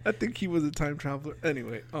 I think he was a time traveler.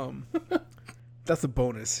 Anyway, that's a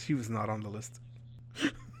bonus. He was not on the list.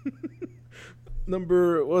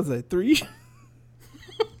 Number, what was that, 3?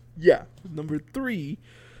 Yeah, number 3,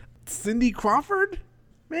 Cindy Crawford.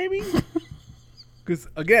 maybe. Because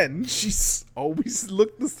again, she's always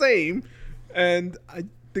looked the same, and I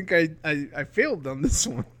think I failed on this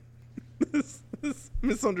one. this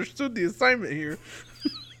misunderstood the assignment here.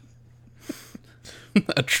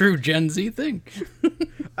 A true Gen Z thing.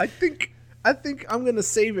 I think I'm gonna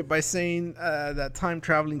save it by saying that time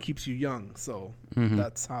traveling keeps you young. So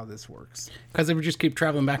that's how this works. Because if you just keep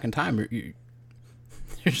traveling back in time, you're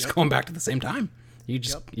just going back to the same time. You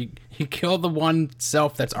just you kill the one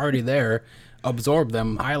self that's already there, absorb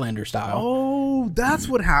them Highlander style. Oh, that's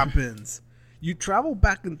what happens. You travel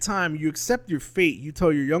back in time. You accept your fate. You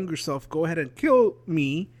tell your younger self, "Go ahead and kill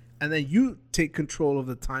me," and then you take control of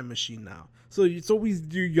the time machine now. So it's always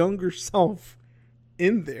your younger self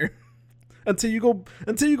in there until you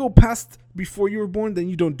go past before you were born. Then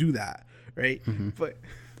you don't do that, right? But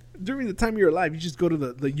during the time you're alive, you just go to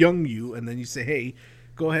the young you, and then you say, "Hey,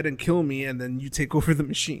 go ahead and kill me," and then you take over the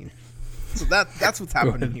machine. So that's what's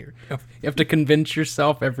happening here. You have to convince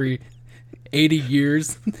yourself every 80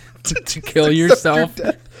 years to kill yourself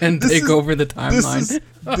and take over the timeline.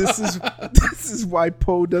 This is why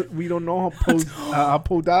Poe we don't know how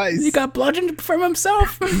Poe dies. He got bludgeoned from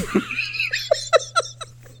himself.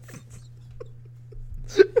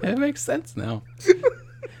 It makes sense now.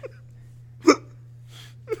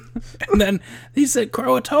 And then he said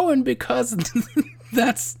Croatoan because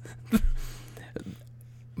that's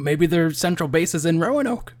maybe their central base is in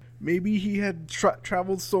Roanoke. Maybe he had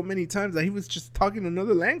traveled so many times that he was just talking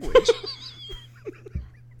another language.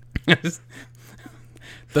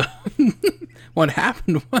 What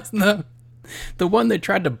happened was the one they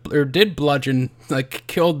tried to or did bludgeon like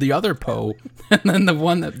killed the other Poe, and then the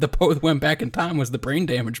one that the Poe that went back in time was the brain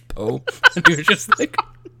damaged Poe, and he was just like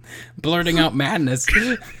blurting out madness.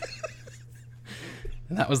 And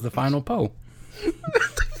that was the final Poe. The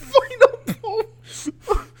final Poe.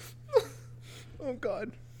 Oh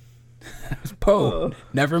God. Poe,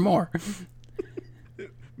 nevermore.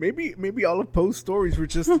 Maybe all of Poe's stories were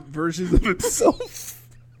just versions of himself.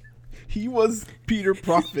 He was Peter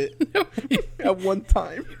Prophet at one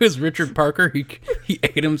time. He was Richard Parker. He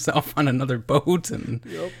ate himself on another boat, and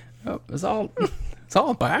it's all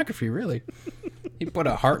a biography, really. He put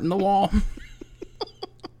a heart in the wall.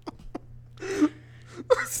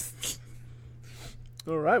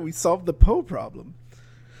 All right, we solved the Poe problem.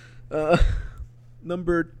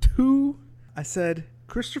 Number 2, I said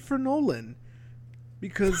Christopher Nolan,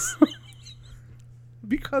 because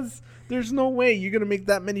there's no way you're gonna make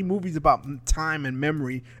that many movies about time and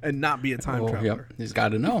memory and not be a time traveler. Yep. He's got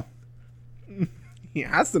to know. He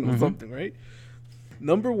has to know something, right?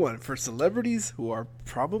 Number 1 for celebrities who are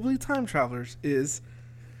probably time travelers is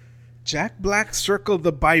Jack Black circled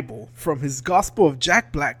the Bible from his Gospel of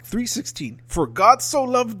Jack Black 3:16. For God so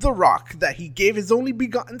loved the rock that he gave his only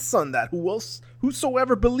begotten Son, that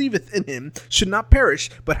whosoever believeth in him should not perish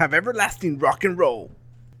but have everlasting rock and roll.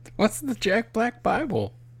 What's the Jack Black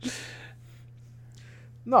Bible?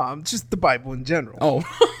 No, just the Bible in general. Oh.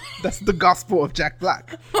 That's the Gospel of Jack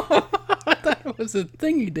Black. I thought it was a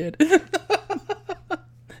thing he did.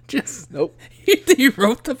 Just nope. He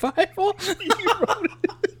wrote the Bible? He wrote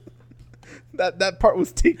it. That part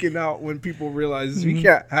was taken out when people realized we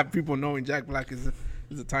can't have people knowing Jack Black is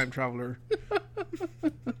a time traveler.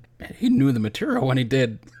 He knew the material when he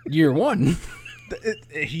did Year One.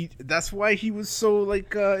 That's why he was so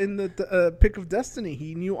like in the Pick of Destiny.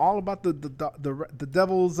 He knew all about the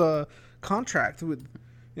devil's contract with,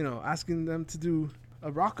 asking them to do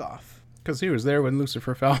a rock off. Because he was there when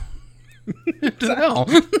Lucifer fell to hell.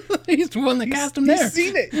 He's the one that cast him there. He's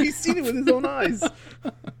seen it. He's seen it with his own eyes.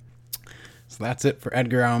 So that's it for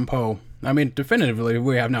Edgar Allan Poe. I mean, definitively,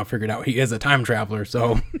 we have now figured out he is a time traveler.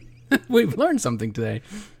 So we've learned something today.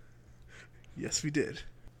 Yes, we did.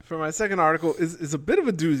 For my second article is a bit of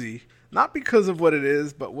a doozy, not because of what it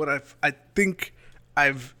is, but what I think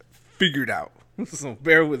I've figured out. So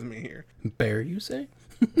bear with me here. Bear, you say?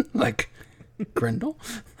 Like Grendel?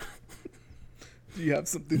 Do you have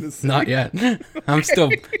something to say? Not yet. I'm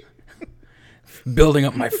still building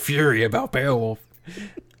up my fury about Beowulf.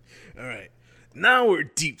 All right. Now we're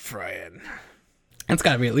deep frying. It's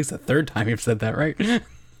got to be at least the third time you've said that, right?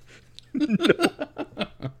 No.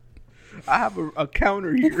 I have a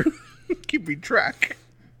counter here. Keeping track.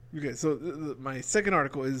 Okay, so my second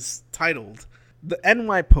article is titled The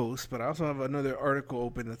NY Post, but I also have another article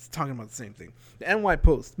open that's talking about the same thing. The NY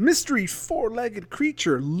Post. Mystery four-legged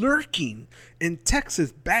creature lurking in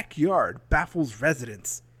Texas backyard baffles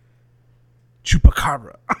residents.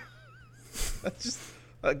 Chupacabra. That's just,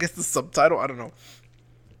 I guess, the subtitle. I don't know.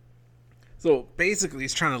 So basically,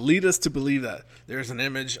 it's trying to lead us to believe that there's an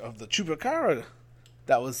image of the Chupacabra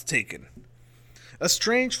that was taken. A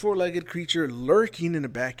strange four-legged creature lurking in a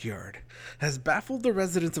backyard has baffled the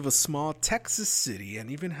residents of a small Texas city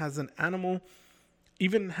and even has animal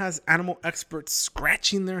experts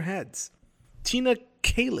scratching their heads. Tina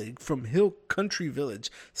Kalig from Hill Country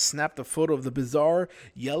Village snapped a photo of the bizarre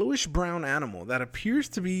yellowish-brown animal that appears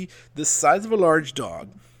to be the size of a large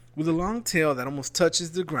dog with a long tail that almost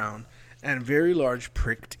touches the ground and very large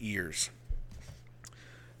pricked ears.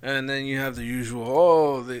 And then you have the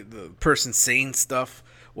usual, the person saying stuff,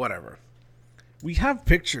 whatever. We have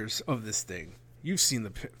pictures of this thing. You've seen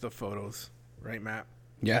the photos, right, Matt?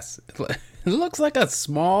 Yes. It looks like a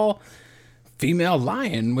small female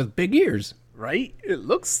lion with big ears. Right? It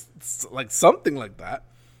looks like something like that.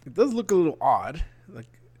 It does look a little odd. Like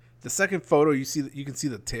the second photo, you can see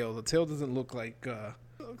the tail. The tail doesn't look like it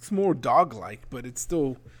looks more dog-like, but it's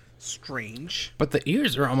still strange. But the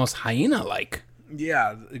ears are almost hyena-like.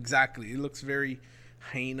 Yeah, exactly. It looks very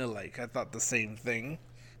hyena-like. I thought the same thing.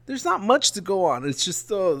 There's not much to go on. It's just,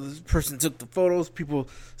 this person took the photos.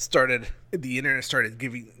 The internet started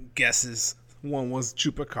giving guesses. One was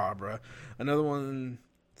chupacabra. Another one,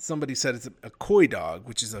 somebody said it's a coy dog,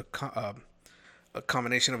 which is a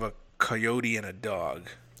combination of a coyote and a dog.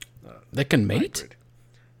 They can mate? Hybrid.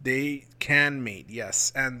 They can mate,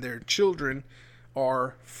 yes. And their children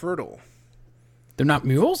are fertile. They're not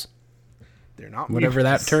mules? They're not Whatever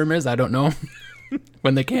mules. that term is, I don't know.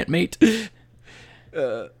 When they can't mate.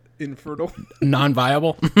 Infertile.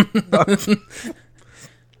 Non-viable.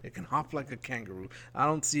 It can hop like a kangaroo. I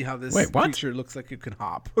don't see how this Wait, what? creature looks like it can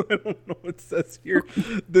hop. I don't know what it says here.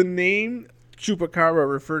 The name chupacabra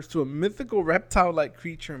refers to a mythical reptile-like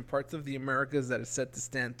creature in parts of the Americas that is said to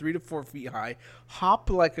stand 3 to 4 feet high,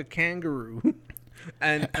 hop like a kangaroo,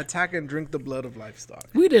 and attack and drink the blood of livestock.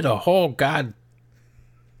 We did a whole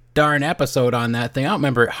darn episode on that thing. I don't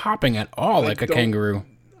remember it hopping at all like a kangaroo.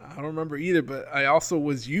 I don't remember either, but I also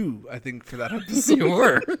was you, I think, for that episode. You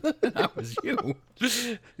were. That was you.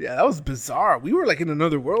 Yeah, that was bizarre. We were like in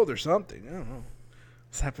another world or something. I don't know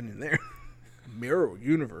what's happening there. Mirror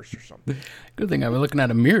universe or something. Good thing I've been looking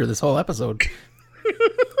at a mirror this whole episode.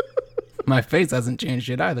 My face hasn't changed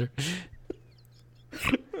yet either.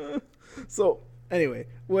 So, anyway,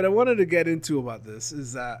 what I wanted to get into about this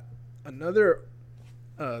is that another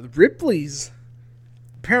Ripley's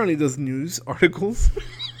apparently does news articles.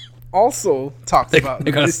 Also talks about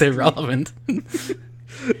they gotta stay relevant.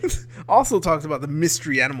 Also talks about the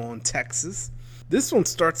mystery animal in Texas. This one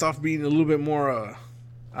starts off being a little bit more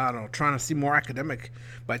I don't know, trying to see more academic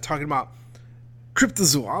by talking about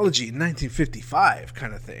cryptozoology in 1955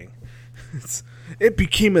 kind of thing. It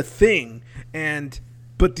became a thing,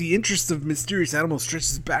 but the interest of mysterious animals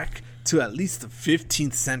stretches back to at least the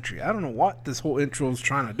 15th century. I don't know what this whole intro is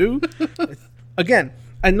trying to do. Again,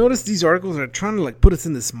 I noticed these articles are trying to put us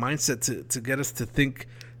in this mindset to get us to think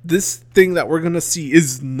this thing that we're going to see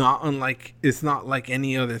is not like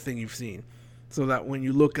any other thing you've seen. So that when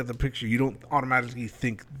you look at the picture, you don't automatically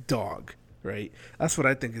think dog, right? That's what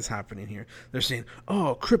I think is happening here. They're saying,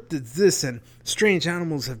 oh, cryptids this and strange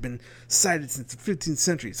animals have been sighted since the 15th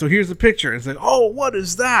century. So here's the picture. It's like, oh, what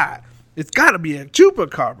is that? It's got to be a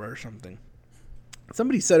chupacabra or something.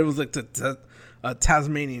 Somebody said it was like a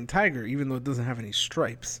Tasmanian tiger, even though it doesn't have any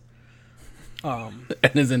stripes.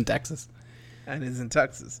 And is in Texas.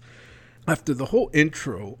 After the whole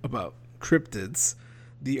intro about cryptids,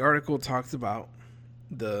 the article talks about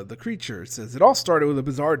the creature. It says, it all started with a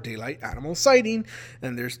bizarre daylight animal sighting.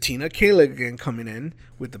 And there's Tina Kalig again coming in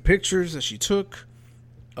with the pictures that she took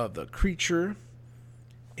of the creature.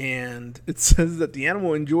 And it says that the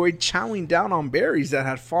animal enjoyed chowing down on berries that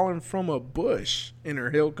had fallen from a bush in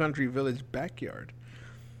her Hill Country Village backyard.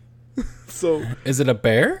 So, is it a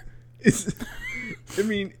bear? Is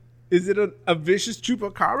it a vicious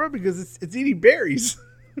chupacabra? Because it's eating berries.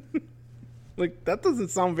 Like, that doesn't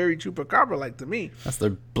sound very chupacabra-like to me. That's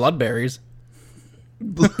their bloodberries.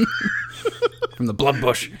 From the blood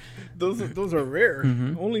bush. Those are rare.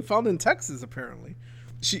 Mm-hmm. Only found in Texas, apparently.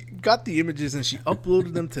 She got the images and she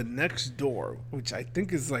uploaded them to Nextdoor, which I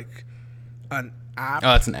think is like an app.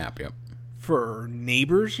 Oh, it's an app, yep. For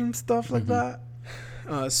neighbors and stuff like that.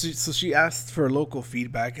 So she asked for local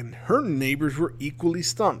feedback, and her neighbors were equally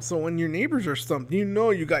stumped. So when your neighbors are stumped, you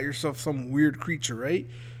know you got yourself some weird creature, right?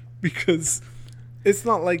 Because it's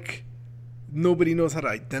not like nobody knows how to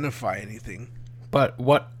identify anything. But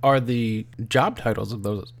what are the job titles of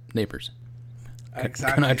those neighbors?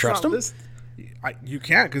 Exactly. Can I trust them? You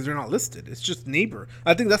can't, because they're not listed. It's just neighbor.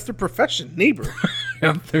 I think that's their profession, neighbor.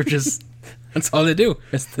 Yep, that's all they do.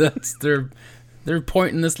 That's their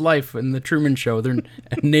point in this life in the Truman Show. They're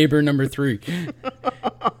neighbor number 3.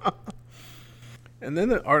 And then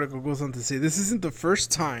the article goes on to say this isn't the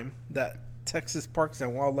first time that Texas Parks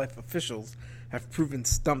and Wildlife officials have proven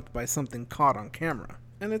stumped by something caught on camera.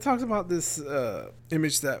 And it talks about this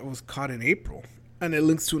image that was caught in April, and it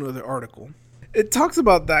links to another article. It talks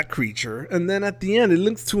about that creature, and then at the end, it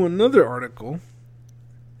links to another article.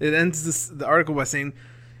 It ends the article by saying,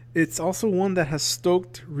 it's also one that has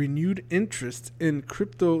stoked renewed interest in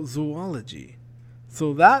cryptozoology.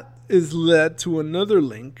 So that is led to another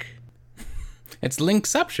link. It's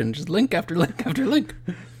linkception, just link after link after link.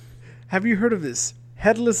 Have you heard of this?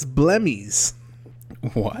 Headless Belmmyes.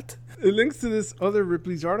 What? It links to this other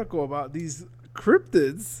Ripley's article about these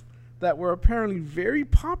cryptids that were apparently very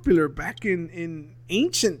popular back in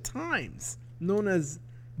ancient times, known as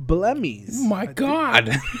Belemmyes. Oh my God.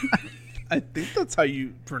 I think that's how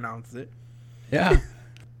you pronounce it. Yeah.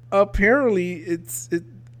 Apparently,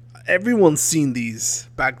 everyone's seen these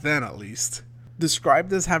back then, at least.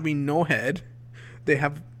 Described as having no head.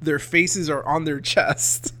 Their faces are on their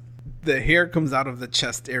chest. The hair comes out of the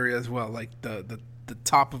chest area as well, like the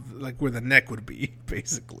top of like where the neck would be,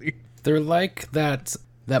 basically. They're like that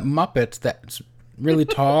Muppet that's really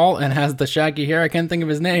tall and has the shaggy hair. I can't think of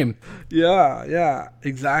his name. Yeah,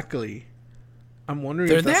 exactly. I'm wondering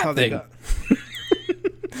if that's how they got.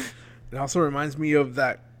 It also reminds me of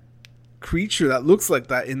that creature that looks like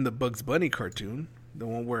that in the Bugs Bunny cartoon. The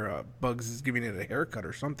one where Bugs is giving it a haircut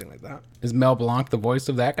or something like that. Is Mel Blanc the voice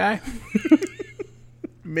of that guy?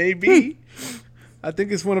 Maybe. I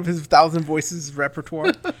think it's one of his 1,000 voices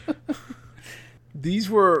repertoire. These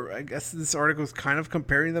were, I guess this article is kind of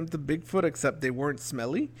comparing them to Bigfoot, except they weren't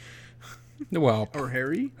smelly. Well. Or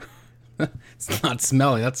hairy. It's not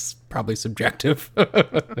smelly. That's probably subjective.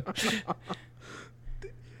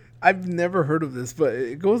 I've never heard of this, but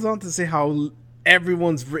it goes on to say how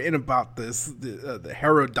everyone's written about this. The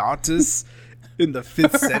Herodotus in the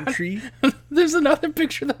 5th century. There's another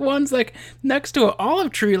picture that one's like next to an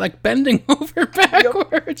olive tree, like bending over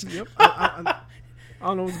backwards. Yep. I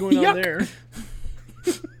don't know what's going on there.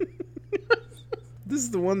 This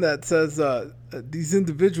is the one that says these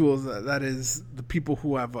individuals, that is the people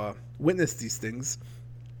who have witnessed these things,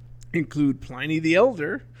 include Pliny the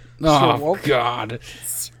Elder, God,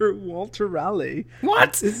 Sir Walter Raleigh,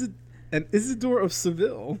 what? And Isidore of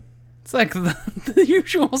Seville. It's like the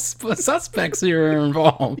usual suspects here are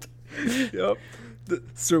involved. Yep.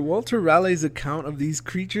 Sir Walter Raleigh's account of these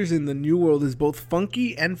creatures in the New World is both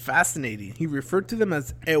funky and fascinating. He referred to them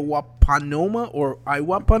as Ewapanoma or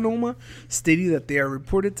Iwapanoma, stating that they are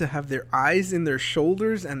reported to have their eyes in their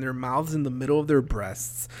shoulders and their mouths in the middle of their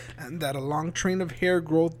breasts, and that a long train of hair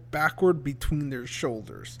grows backward between their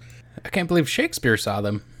shoulders. I can't believe Shakespeare saw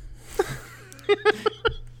them.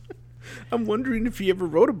 I'm wondering if he ever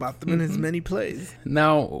wrote about them in his many plays.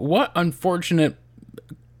 Now, what unfortunate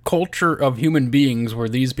culture of human beings were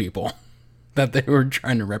these people that they were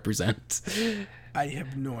trying to represent? I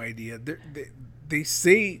have no idea. They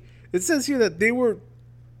say, it says here that they were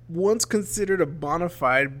once considered a bona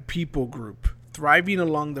fide people group, thriving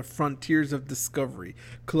along the frontiers of discovery,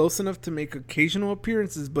 close enough to make occasional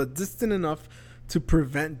appearances, but distant enough to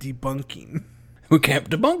prevent debunking. We can't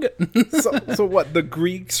debunk it. So what? The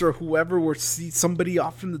Greeks or whoever were see somebody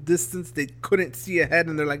off in the distance, they couldn't see ahead,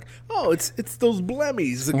 and they're like, "Oh, it's those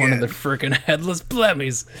Belemmyes again." One of the freaking Headless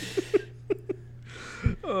Belmmyes.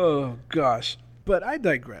 Oh gosh, but I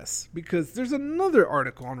digress because there's another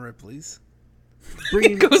article on Ripley's.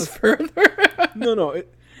 It goes further. No,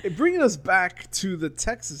 it bringing us back to the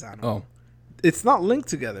Texas animal. Oh, it's not linked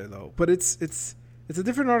together though, but it's a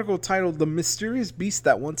different article titled "The Mysterious Beast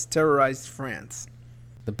That Once Terrorized France."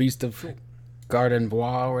 The Beast of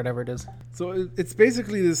Gardenbois or whatever it is. So it's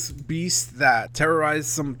basically this beast that terrorized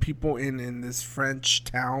some people in this French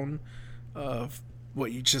town of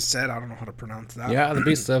what you just said. I don't know how to pronounce that. Yeah, the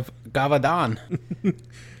Beast of Gavadon.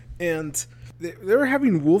 And they were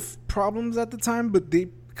having wolf problems at the time, but they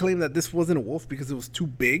claimed that this wasn't a wolf because it was too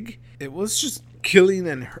big. It was just killing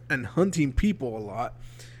and hunting people a lot.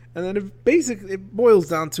 And then it boils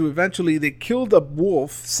down to eventually they killed a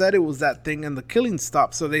wolf, said it was that thing, and the killing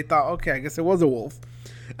stopped. So they thought, okay, I guess it was a wolf.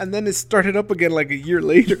 And then it started up again like a year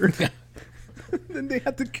later. Then they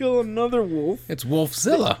had to kill another wolf. It's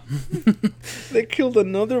Wolfzilla. They killed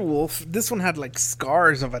another wolf. This one had like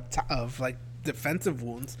scars of like defensive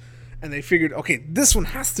wounds. And they figured, okay, this one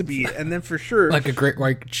has to be it. And then for sure... like a great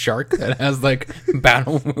white shark that has, like,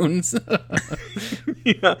 battle wounds.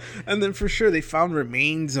 Yeah. And then for sure they found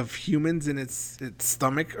remains of humans in its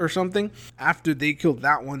stomach or something. After they killed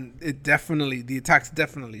that one, the attacks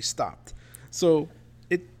definitely stopped. So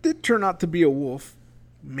it did turn out to be a wolf,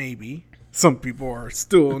 maybe. Some people are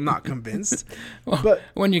still not convinced. Well, But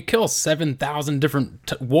when you kill 7,000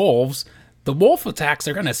 different wolves, the wolf attacks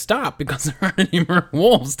are going to stop because there aren't any more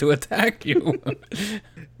wolves to attack you.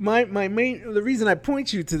 the reason I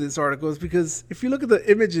point you to this article is because if you look at the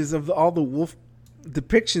images of all the wolf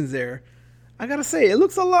depictions there, I gotta say, it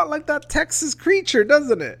looks a lot like that Texas creature,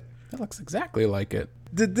 doesn't it? That looks exactly like it.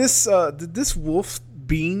 Did this wolf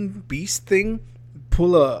beast thing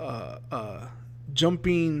pull a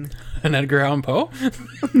jumping An Edgar Allen Poe?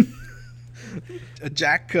 a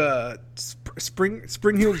Jack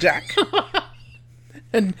spring heel Jack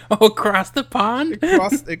And across the pond?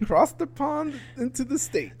 it crossed the pond into the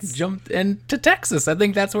States. Jumped into Texas. I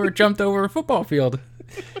think that's where it jumped over a football field.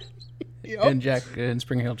 Yep. And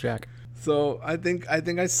Spring Hill Jack. So I think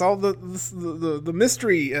I solved the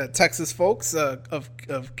mystery, Texas folks, of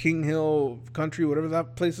King Hill Country, whatever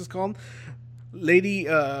that place is called. Lady,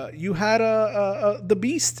 you had the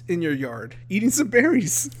beast in your yard eating some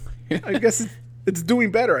berries. I guess it's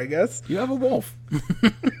doing better. I guess You have a wolf.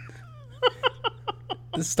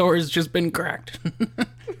 The story's just been cracked.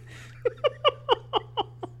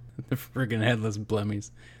 The friggin' Headless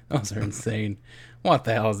Belmmyes. Those are insane. What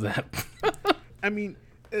the hell is that? I mean,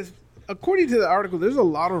 according to the article, there's a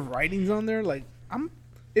lot of writings on there. Like,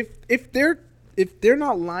 if they're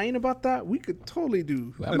not lying about that, we could totally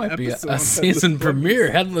do That an might be episode a on season Headless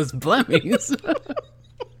premiere, Headless Belmmyes.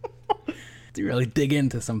 To really dig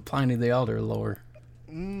into some Pliny the Elder lore.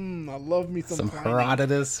 Belmmyes. I love me some Pliny.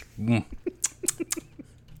 Herodotus.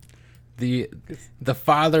 The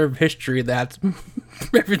father of history. That's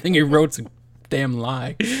everything he wrote's a damn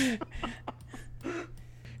lie.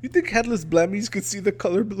 You think Headless Belmmyes could see the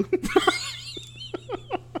color blue?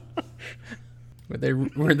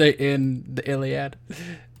 Were they in the Iliad?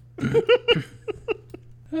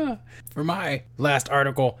 For my last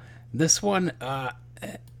article, this one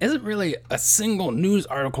isn't really a single news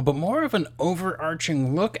article, but more of an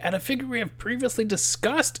overarching look at a figure we have previously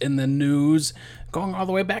discussed in the news, going all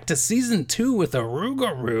the way back to season 2 with a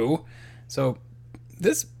Rougarou. So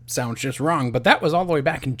this sounds just wrong, but that was all the way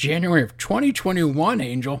back in January of 2021,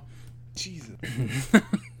 Angel. Jesus.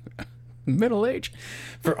 Middle age.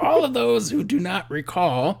 For all of those who do not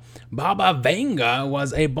recall, Baba Vanga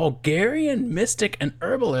was a Bulgarian mystic and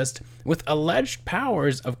herbalist with alleged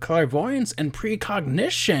powers of clairvoyance and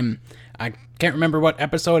precognition. I can't remember what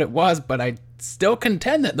episode it was, but I still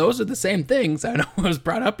contend that those are the same things. I know it was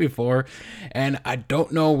brought up before, and I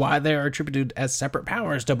don't know why they are attributed as separate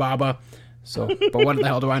powers to Baba. But what the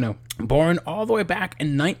hell do I know? Born all the way back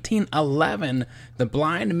in 1911, the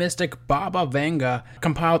blind mystic Baba Vanga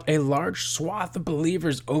compiled a large swath of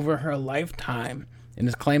believers over her lifetime. It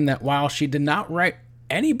is claimed that while she did not write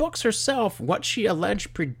any books herself, what she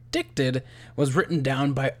alleged predicted was written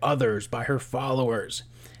down by others, by her followers.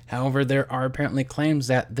 However, there are apparently claims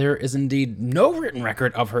that there is indeed no written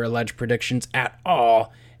record of her alleged predictions at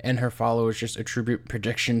all, and her followers just attribute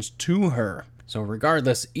predictions to her. So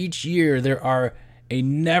regardless, each year there are a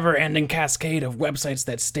never-ending cascade of websites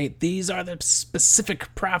that state these are the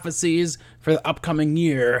specific prophecies for the upcoming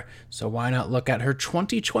year. So why not look at her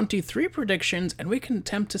 2023 predictions, and we can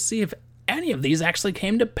attempt to see if any of these actually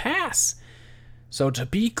came to pass. So to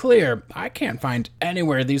be clear, I can't find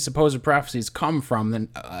anywhere these supposed prophecies come from,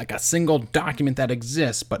 like a single document that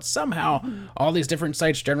exists, but somehow all these different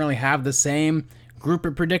sites generally have the same group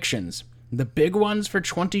of predictions. The big ones for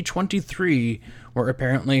 2023 were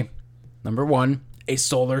apparently, number 1, a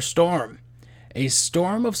solar storm. A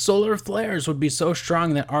storm of solar flares would be so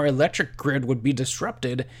strong that our electric grid would be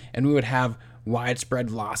disrupted and we would have widespread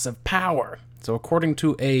loss of power. So according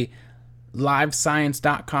to a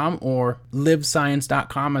livescience.com, or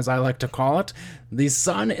livescience.com as I like to call it, the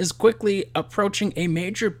sun is quickly approaching a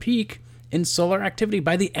major peak in solar activity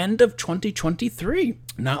by the end of 2023.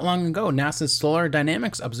 Not long ago, NASA's Solar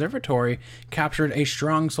Dynamics Observatory captured a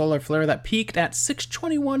strong solar flare that peaked at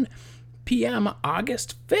 6:21 p.m.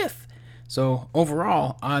 August 5th. So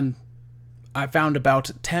overall, I found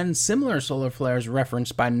about 10 similar solar flares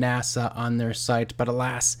referenced by NASA on their site, but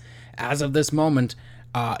alas, as of this moment,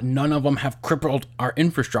 none of them have crippled our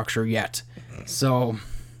infrastructure yet. So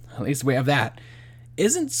at least we have that.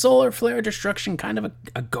 Isn't solar flare destruction kind of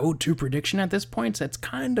a go-to prediction at this point? So it's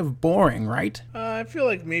kind of boring, right? I feel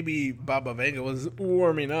like maybe Baba Vanga was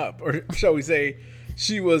warming up, or shall we say,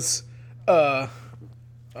 she was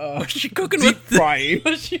Was she cooking deep frying.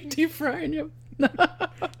 Was she deep frying you?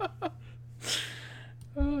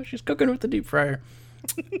 Oh, she's cooking with the deep fryer.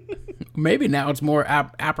 Maybe now it's more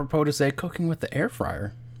apropos to say cooking with the air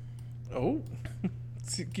fryer. Oh,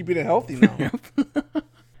 keeping it healthy now.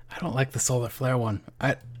 I don't like the solar flare one.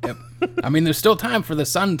 I mean, there's still time for the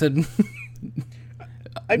sun to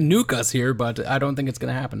nuke us here, but I don't think it's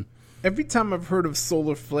going to happen. Every time I've heard of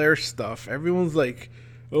solar flare stuff, everyone's like,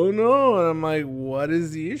 "Oh no!" And I'm like, "What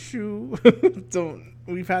is the issue?"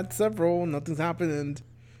 We've had several, nothing's happened, and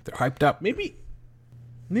they're hyped up. Maybe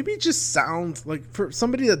it just sounds like, for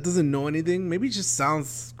somebody that doesn't know anything, maybe it just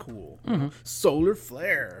sounds cool. Mm-hmm. Solar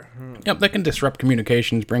flare. Yep, they can disrupt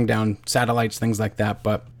communications, bring down satellites, things like that,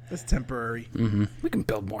 but it's temporary. Mm-hmm. We can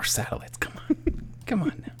build more satellites. Come on. Come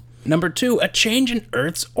on now. Number 2, a change in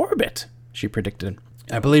Earth's orbit, she predicted.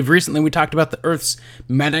 I believe recently we talked about the Earth's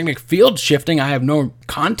magnetic field shifting. I have no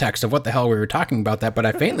context of what the hell we were talking about that, but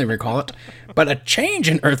I faintly recall it. But a change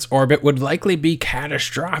in Earth's orbit would likely be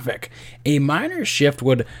catastrophic. A minor shift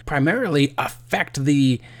would primarily affect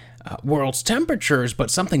the world's temperatures,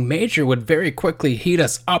 but something major would very quickly heat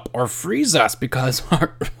us up or freeze us because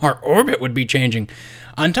our orbit would be changing.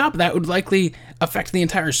 On top of that, it would likely affect the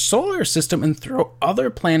entire solar system and throw other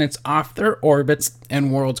planets off their orbits,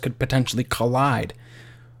 and worlds could potentially collide.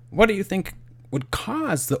 What do you think would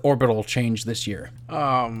cause the orbital change this year?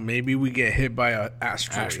 Maybe we get hit by an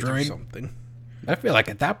asteroid or something. I feel like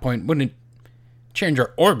at that point, wouldn't it change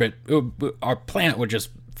our orbit? Our planet would just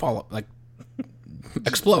fall, like,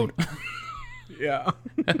 explode. Yeah.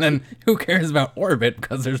 And then who cares about orbit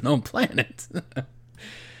because there's no planet?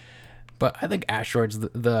 But I think asteroids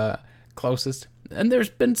the closest. And there's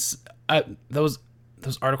been those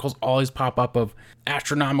articles always pop up of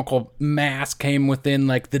astronomical mass came within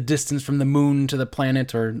like the distance from the moon to the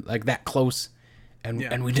planet, or like that close,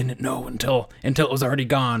 and we didn't know until it was already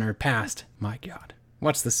gone or past. My God,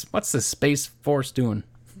 what's the Space Force doing?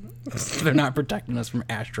 They're not protecting us from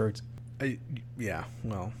asteroids. Yeah,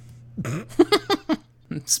 well,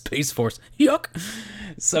 Space Force, yuck.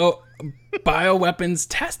 So bioweapons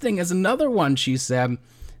testing is another one, she said.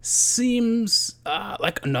 Seems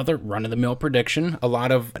like another run-of-the-mill prediction. A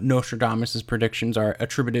lot of Nostradamus' predictions are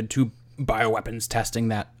attributed to bioweapons testing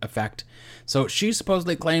that effect. So she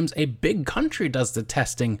supposedly claims a big country does the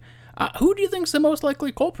testing. Who do you think's the most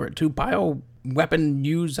likely culprit to bioweapon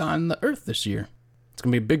use on the Earth this year? It's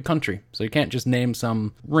going to be a big country, so you can't just name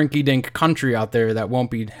some rinky-dink country out there that won't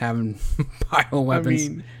be having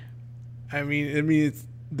bioweapons. I mean, it's,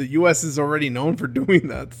 the U.S. is already known for doing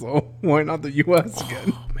that, so why not the U.S.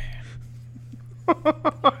 again? Oh, man.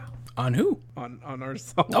 On who? On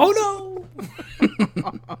ourselves. Oh, no!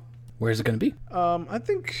 Where's it going to be? I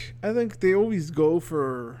think they always go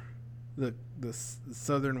for the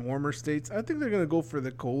southern warmer states. I think they're going to go for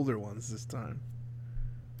the colder ones this time.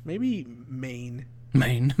 Maybe Maine.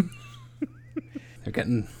 They're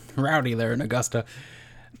getting rowdy there in Augusta.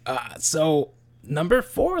 So number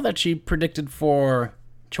 4 that she predicted for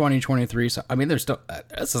 2023. So I mean, there's still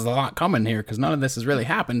this is a lot coming here because none of this has really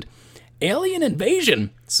happened. Alien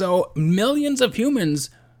invasion. So millions of humans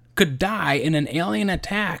could die in an alien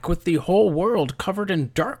attack with the whole world covered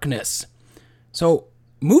in darkness. So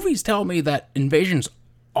movies tell me that invasions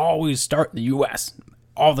always start in the U.S.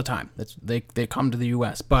 all the time. They come to the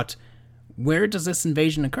U.S. But where does this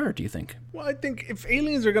invasion occur, do you think? Well, I think if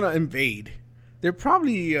aliens are gonna invade, they've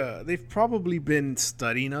probably been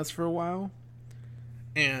studying us for a while.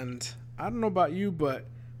 And I don't know about you, but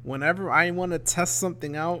whenever I want to test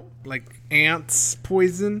something out, like ants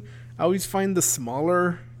poison, I always find the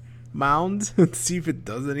smaller mound and see if it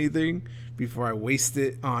does anything before I waste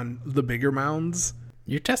it on the bigger mounds.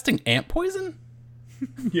 You're testing ant poison?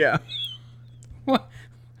 Yeah.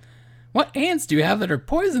 What ants do you have that are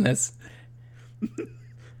poisonous?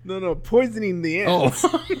 No, poisoning the ants.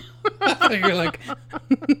 Oh. I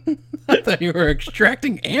thought you were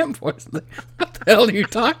extracting ant poison. What the hell are you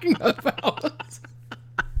talking about?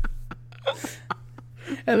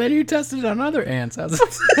 And then you tested it on other ants.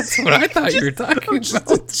 That's what I thought you were talking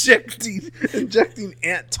about. Injecting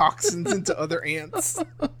ant toxins into other ants.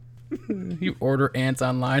 You order ants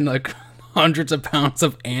online, like hundreds of pounds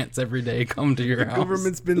of ants every day come to your house. The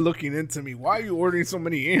government's been looking into me. Why are you ordering so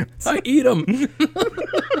many ants? I eat them.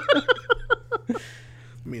 I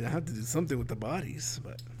mean, I have to do something with the bodies,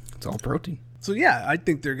 but it's all protein. So yeah, I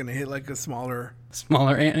think they're gonna hit like a smaller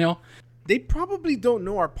anthill. They probably don't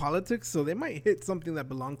know our politics, so they might hit something that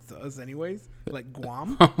belongs to us anyways, like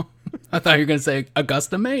Guam. I thought you were gonna say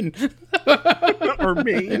Augusta, Maine, or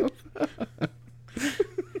Maine.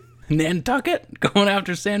 Nantucket, going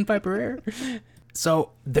after Sandpiper Air.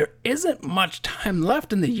 So there isn't much time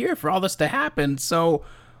left in the year for all this to happen. So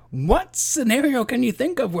what scenario can you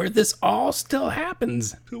think of where this all still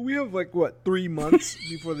happens? So we have 3 months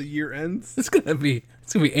before the year ends. It's gonna be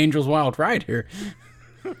Angel's Wild Ride here.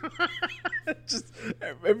 Just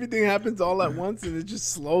everything happens all at once, and it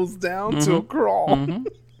just slows down to a crawl. Mm-hmm.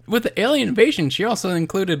 With the alien invasion, she also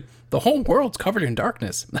included the whole world's covered in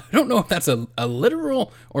darkness. I don't know if that's a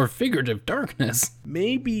literal or figurative darkness.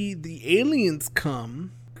 Maybe the aliens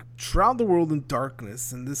come, shroud the world in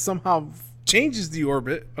darkness, and this somehow changes the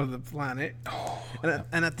orbit of the planet.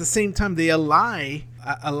 And at the same time, they align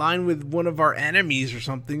with one of our enemies or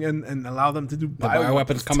something and allow them to do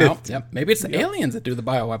bioweapons come out. Yep. Maybe it's the aliens that do the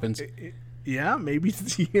bioweapons. Yeah, maybe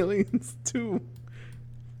it's the aliens too.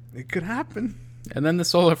 It could happen. And then the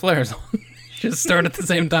solar flares just start at the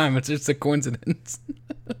same time. It's just a coincidence.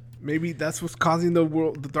 Maybe that's what's causing the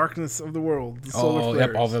darkness of the world. The solar flares.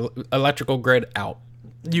 Yep, all the electrical grid out.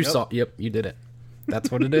 You saw. Yep, you did it.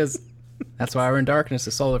 That's what it is. That's why we're in darkness.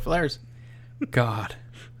 The solar flares. God,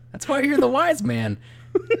 that's why you're the wise man.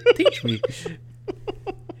 Teach me.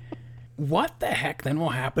 What the heck then will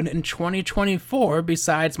happen in 2024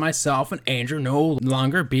 besides myself and Andrew no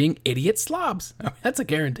longer being idiot slobs? I mean, that's a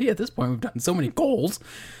guarantee at this point. We've done so many goals.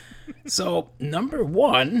 So, number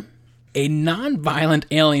 1, a non-violent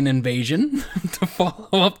alien invasion. To follow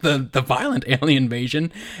up the violent alien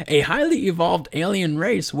invasion, a highly evolved alien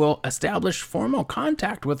race will establish formal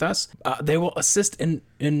contact with us. They will assist in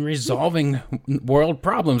resolving world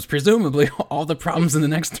problems. Presumably, all the problems in the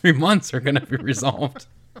next 3 months are going to be resolved.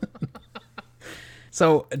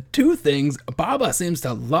 So, 2 things. Baba seems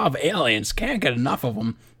to love aliens. Can't get enough of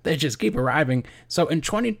them. They just keep arriving. So, in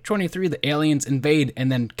 2023, the aliens invade and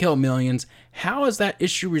then kill millions. How is that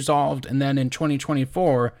issue resolved? And then in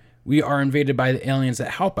 2024, we are invaded by the aliens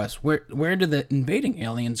that help us. Where do the invading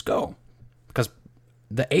aliens go? Because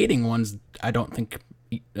the aiding ones, I don't think,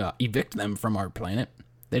 evict them from our planet.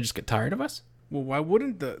 They just get tired of us. Well, why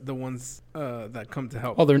wouldn't the ones that come to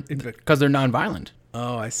help? Well, because they're non-violent.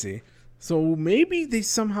 Oh, I see. So maybe they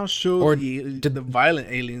somehow showed the violent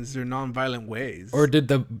aliens their non-violent ways. Or did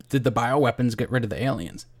the bioweapons get rid of the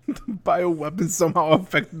aliens? The bioweapons somehow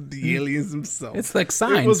affected the aliens themselves. It's like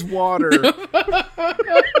signs. It was water.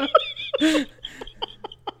 It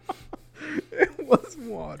was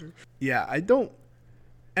water. Yeah, I don't.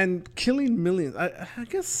 And killing millions. I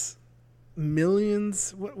guess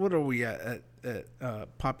millions. What are we at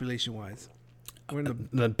population wise? We're in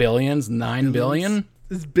the billions. 9 billion.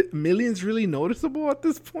 Is millions really noticeable at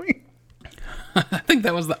this point? I think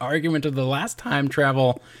that was the argument of the last time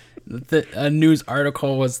travel. A news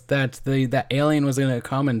article was that that alien was going to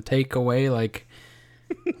come and take away like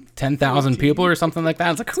 10,000 people or something like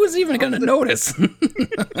that. It's like, who's even going to notice?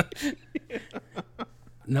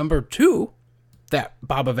 Number 2, that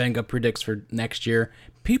Baba Vanga predicts for next year,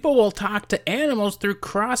 people will talk to animals through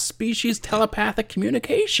cross-species telepathic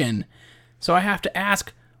communication. So I have to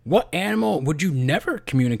ask, what animal would you never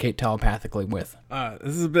communicate telepathically with?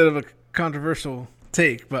 This is a bit of a controversial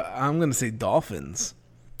take, but I'm going to say dolphins.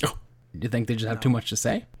 Oh, you think they just have too much to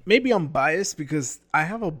say? Maybe I'm biased because I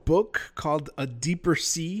have a book called A Deeper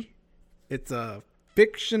Sea. It's a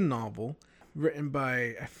fiction novel written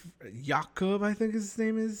by Jakob, I think his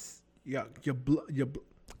name is. I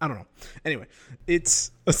don't know. Anyway, it's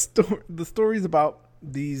a story. The story is about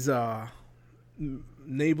these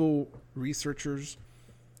naval researchers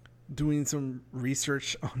doing some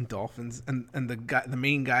research on dolphins, and the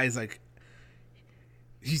main guy is like,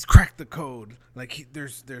 he's cracked the code. Like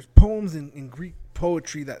there's poems in Greek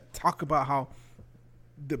poetry that talk about how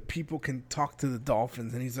the people can talk to the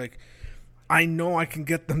dolphins, and he's like, I know I can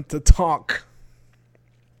get them to talk.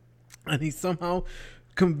 And he somehow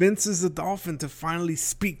convinces the dolphin to finally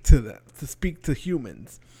speak to them, to speak to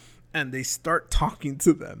humans, and they start talking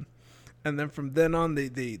to them. And then from then on,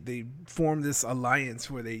 they form this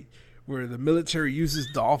alliance where the military uses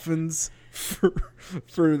dolphins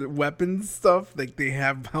for the weapons stuff. Like they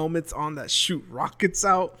have helmets on that shoot rockets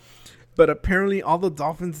out. But apparently, all the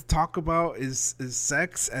dolphins talk about is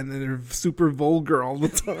sex, and they're super vulgar all the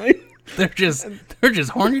time. They're just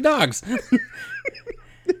horny dogs.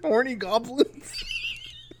 Horny goblins.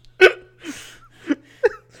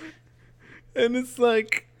 And it's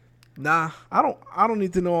like, nah, I don't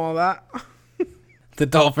need to know all that. The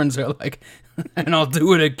dolphins are like, and I'll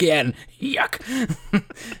do it again. Yuck.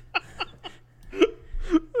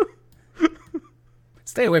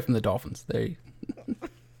 Stay away from the dolphins.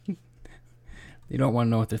 You don't want to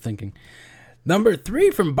know what they're thinking. Number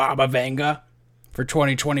 3 from Baba Vanga for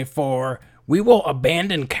 2024, we will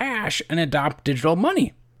abandon cash and adopt digital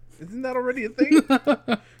money. Isn't that already a thing?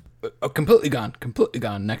 Completely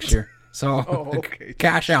gone next year. So okay.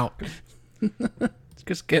 Cash out.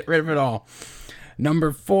 Just get rid of it all.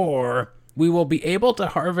 Number 4, we will be able to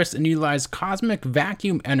harvest and utilize cosmic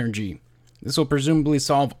vacuum energy. This will presumably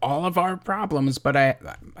solve all of our problems, but I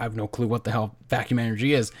have no clue what the hell vacuum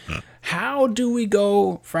energy is. How do we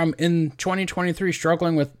go from in 2023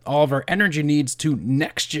 struggling with all of our energy needs to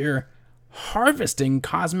next year harvesting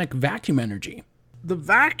cosmic vacuum energy? The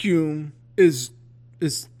vacuum is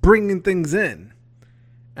bringing things in,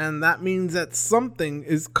 and that means that something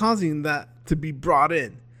is causing that to be brought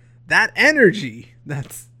in. That energy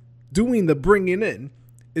that's doing the bringing in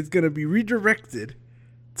is going to be redirected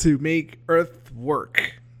to make Earth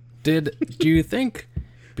work. Do you think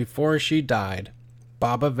before she died,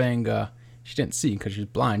 Baba Vanga, she didn't see because she's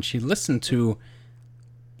blind, she listened to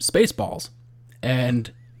Spaceballs,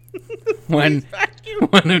 and when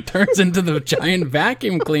it turns into the giant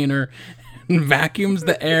vacuum cleaner and vacuums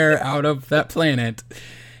the air out of that planet,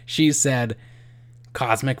 she said,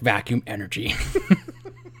 cosmic vacuum energy.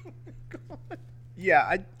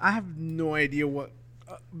 Yeah, I have no idea what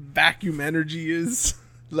vacuum energy is,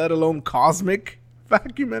 let alone cosmic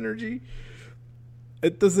vacuum energy.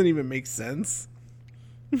 It doesn't even make sense.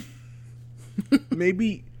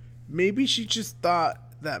 Maybe she just thought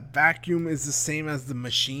that vacuum is the same as the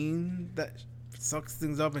machine that sucks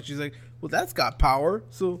things up, and she's like, well, that's got power,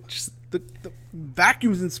 so just the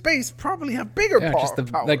vacuums in space probably have bigger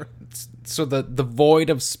power. Like, so the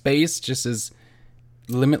void of space just is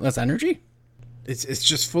limitless energy? It's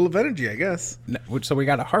just full of energy, I guess. So we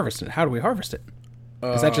got to harvest it. How do we harvest it?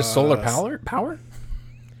 Is that just solar power?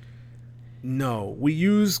 No, we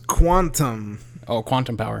use quantum. Oh,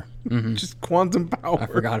 quantum power. Mm-hmm. Just quantum power. I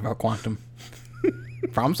forgot about quantum.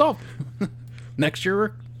 Problem solved. Next year,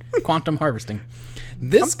 we're quantum harvesting.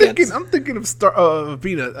 I'm thinking of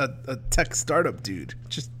being a tech startup dude.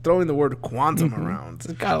 Just throwing the word quantum around.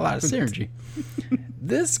 It's got a lot of synergy.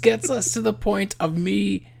 This gets us to the point of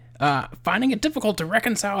me finding it difficult to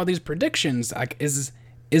reconcile these predictions. Like, is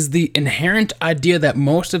the inherent idea that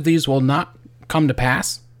most of these will not come to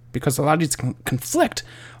pass? Because a lot of these conflict,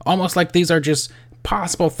 almost like these are just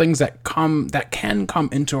possible things that can come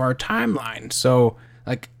into our timeline. So,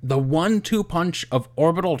 like, the 1-2 punch of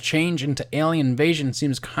orbital change into alien invasion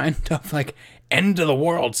seems kind of like end of the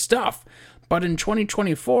world stuff. But in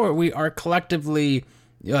 2024, we are collectively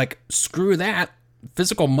like, screw that.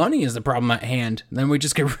 Physical money is the problem at hand. Then we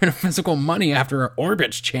just get rid of physical money after our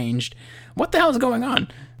orbit's changed. What the hell is going on?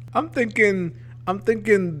 I'm thinking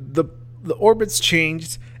the orbit's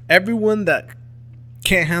changed. Everyone that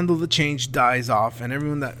can't handle the change dies off, and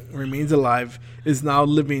everyone that remains alive is now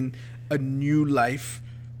living a new life.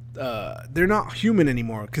 They're not human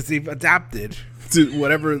anymore because they've adapted to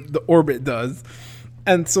whatever the orbit does,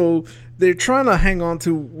 and so they're trying to hang on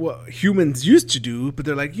to what humans used to do, but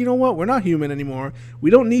they're like, you know what? We're not human anymore.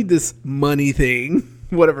 We don't need this money thing,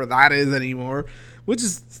 whatever that is anymore. We'll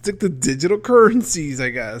just stick to digital currencies, I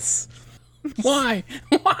guess. Why?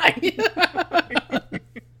 Why?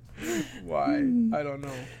 I don't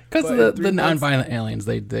know. Because the nonviolent aliens,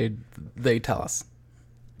 they tell us.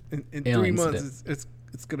 In 3 months,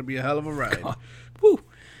 it's going to be a hell of a ride. God. Woo.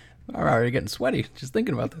 I'm already getting sweaty just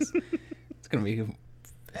thinking about this. It's going to be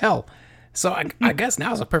hell. So I guess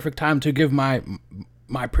now's a perfect time to give my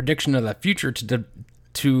prediction of the future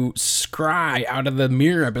to scry out of the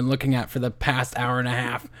mirror I've been looking at for the past hour and a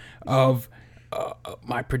half of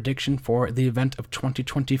my prediction for the event of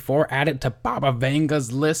 2024. Add it to Baba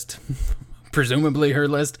Vanga's list, presumably her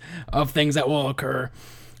list of things that will occur.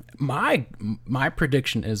 My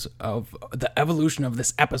prediction is of the evolution of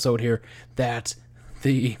this episode here, that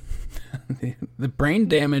the brain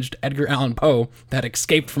damaged Edgar Allan Poe that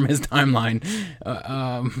escaped from his timeline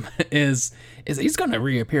is he's going to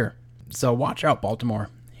reappear. So watch out, Baltimore.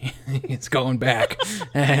 He's going back,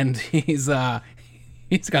 and he's got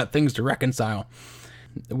things to reconcile.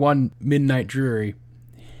 One midnight dreary,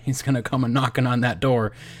 he's going to come and knocking on that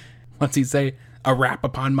door. What's he say? A rap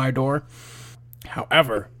upon my door.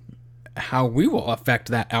 However, how we will affect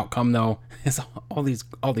that outcome, though, is all these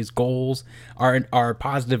goals, our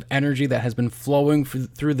positive energy that has been flowing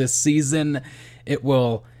through this season. It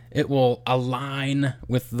will align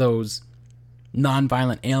with those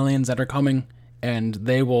non-violent aliens that are coming, and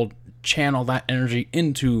they will channel that energy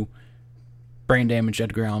into brain damaged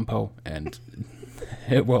Edgar Allan Poe, and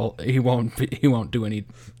he won't do any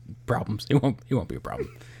problems. He won't be a problem.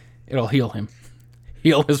 It'll heal him.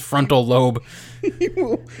 Heal his frontal lobe.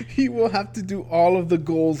 He will have to do all of the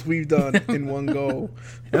goals we've done in one go.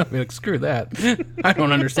 I'll be like, screw that. I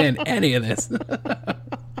don't understand any of this.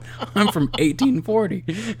 I'm from 1840.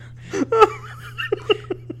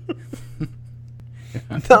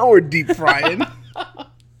 Now we're deep frying.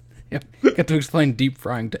 Yep. Got to explain deep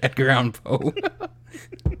frying to Edgar Allan Poe.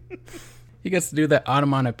 He gets to do that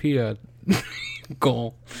onomatopoeia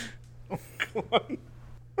goal. one.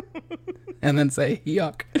 And then say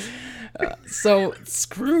yuck. So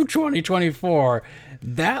screw 2024.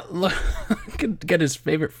 That could get his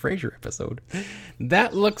favorite Frasier episode.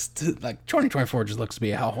 That looks like 2024 just looks to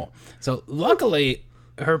be a hellhole. So luckily,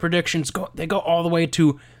 her predictions go all the way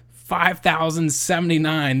to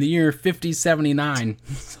 5,079, the year 5079.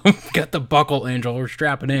 So get the buckle, Angel. We're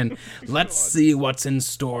strapping in. Let's see what's in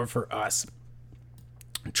store for us.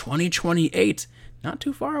 2028, not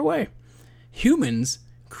too far away. Humans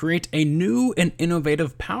create a new and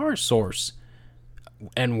innovative power source,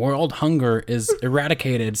 and world hunger is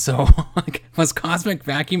eradicated. So, like, was cosmic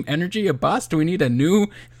vacuum energy a bust? Do we need a new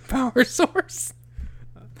power source?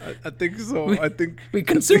 I think so. I think we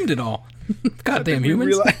consumed it all. Goddamn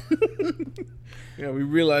humans. We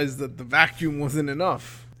realized that the vacuum wasn't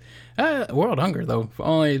enough. World hunger, though,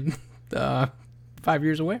 only 5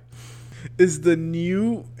 years away. Is the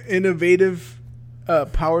new innovative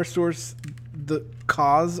power source the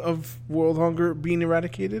cause of world hunger being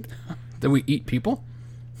eradicated? Do we eat people?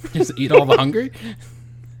 Just eat all the hungry?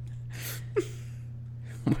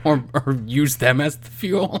 or use them as the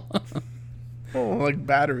fuel? Oh, like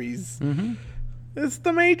batteries. Mm-hmm. It's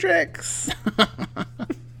the Matrix.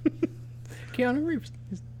 Keanu Reeves.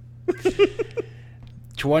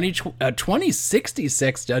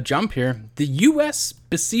 2066, jump here. The U.S.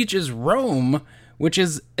 besieges Rome, which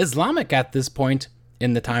is Islamic at this point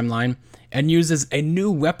in the timeline, and uses a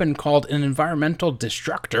new weapon called an environmental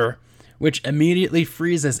destructor, which immediately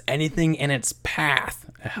freezes anything in its path.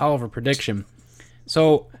 A hell of a prediction.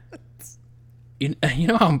 So, you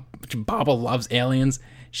know how Baba loves aliens?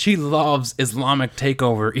 She loves Islamic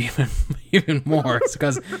takeover even more. It's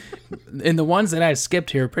because in the ones that I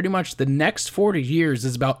skipped here, pretty much the next 40 years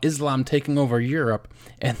is about Islam taking over Europe.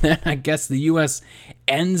 And then I guess the U.S.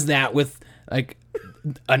 ends that with like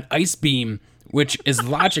an ice beam, which is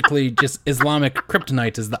logically just Islamic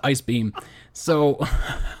kryptonite is the ice beam. So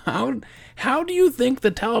how do you think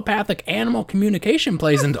the telepathic animal communication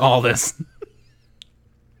plays into all this?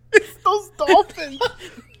 It's those dolphins.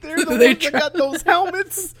 They're the ones that got those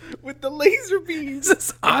helmets with the laser beams. Is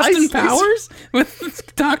this Austin Powers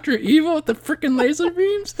with Dr. Evil with the freaking laser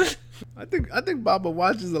beams? I think Baba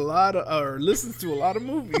watches a lot of or listens to a lot of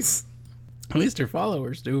movies. At least her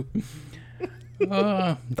followers do.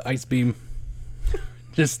 The ice beam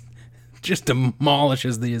just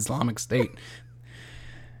demolishes the Islamic State.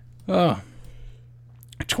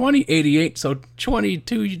 2088, so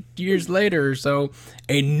 22 years later or so,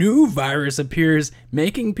 a new virus appears,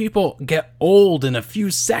 making people get old in a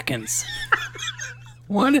few seconds.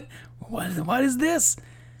 What is this?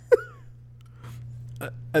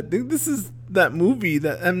 I think this is that movie,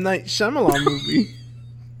 that M. Night Shyamalan movie.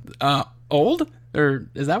 Old? Or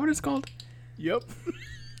is that what it's called? Yep.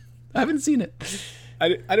 I haven't seen it. I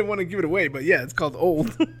didn't want to give it away, but yeah, it's called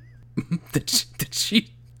Old. Did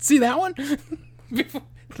she see that one?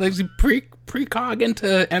 Like precog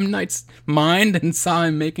into M. Night's mind and saw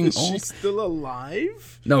him making Is old. she still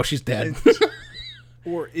alive? No, she's dead.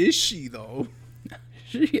 Or is she, though?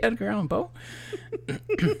 Is she Edgar Allan Poe?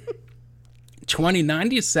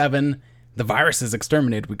 2097, the virus is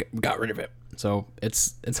exterminated. We got rid of it. So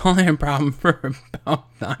it's only a problem for about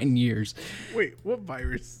 9 years. Wait, what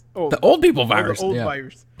virus? Oh, the old people virus. The old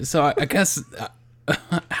virus. So I guess,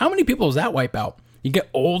 how many people does that wipe out? You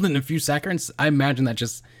get old in a few seconds. I imagine that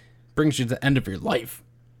just brings you to the end of your life.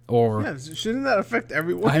 Or yeah, shouldn't that affect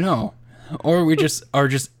everyone? I know. Or we just are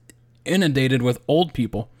just inundated with old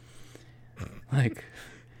people. Like,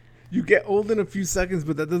 you get old in a few seconds,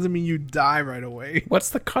 but that doesn't mean you die right away.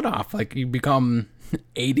 What's the cutoff? Like, you become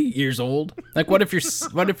 80 years old? Like, what if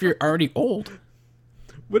you're already old?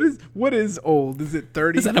 What is old? Is it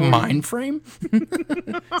 30? Is that 40? A mind frame?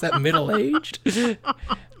 Is that middle aged?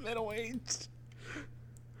 Middle aged.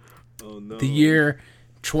 Oh no. The year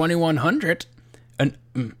 2100,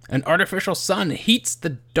 an artificial sun heats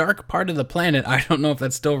the dark part of the planet. I don't know if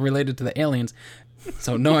that's still related to the aliens.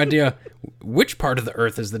 So no idea which part of the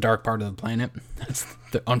Earth is the dark part of the planet. That's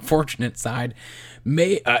the unfortunate side.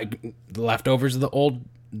 The leftovers of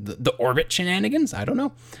the orbit shenanigans. I don't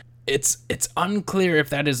know. It's unclear if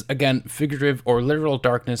that is, again, figurative or literal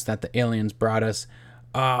darkness that the aliens brought us.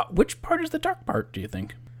 Which part is the dark part, do you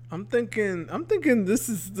think? I'm thinking this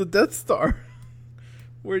is the Death Star,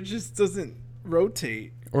 where it just doesn't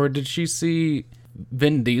rotate. Or did she see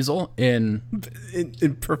Vin Diesel in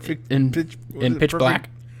Pitch Black?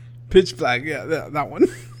 Pitch Black, yeah, that one.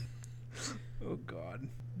 Oh God,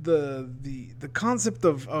 the concept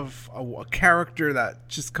of a character that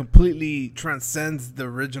just completely transcends the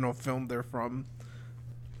original film they're from,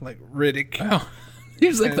 like Riddick. Oh, He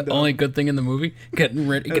was like the only good thing in the movie. He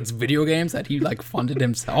gets video games that he like funded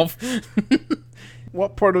himself.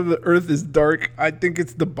 What part of the Earth is dark? I think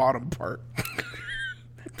it's the bottom part.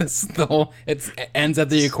 This the whole. It ends at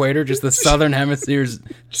the equator. Just the southern hemisphere is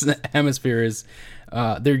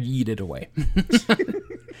they're yeeted away.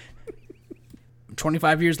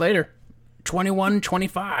 25 years later,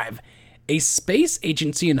 2125, a space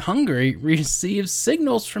agency in Hungary receives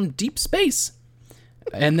signals from deep space,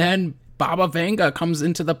 and then Baba Vanga comes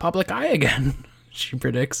into the public eye again. She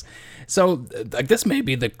predicts. So, like, this may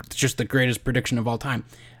be just the greatest prediction of all time.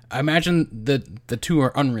 I imagine that the two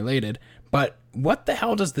are unrelated, but what the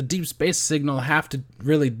hell does the deep space signal have to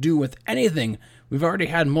really do with anything? We've already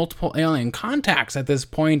had multiple alien contacts at this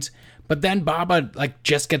point, but then Baba, like,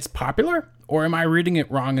 just gets popular? Or am I reading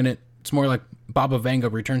it wrong and it's more like Baba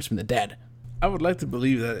Vanga returns from the dead? I would like to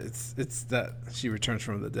believe that it's that she returns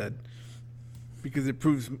from the dead, because it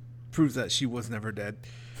proves that she was never dead.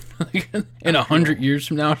 In 100 years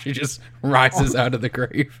from now, she just rises out of the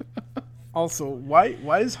grave. Also, why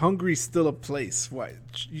is Hungary still a place? Why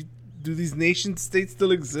do these nation states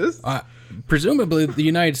still exist? Presumably, the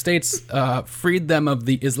United States freed them of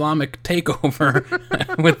the Islamic takeover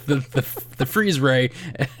with the freeze ray,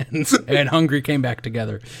 and Hungary came back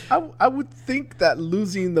together. I would think that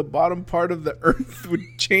losing the bottom part of the Earth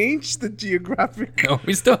would change the geographic. No,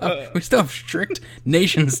 we still have strict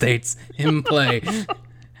nation states in play.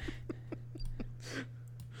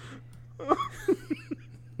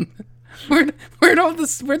 Where'd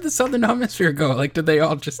the southern hemisphere go? Like, did they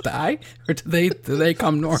all just die, or did they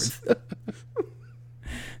come north?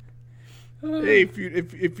 Hey,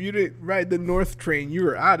 if you didn't ride the north train, you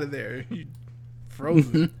were out of there. You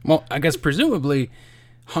frozen. Well, I guess presumably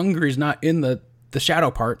Hungary's not in the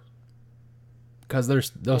shadow part, because they're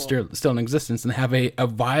still in existence and have a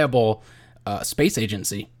viable space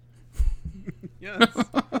agency. Yes.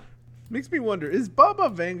 Makes me wonder, is Baba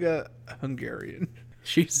Vanga Hungarian?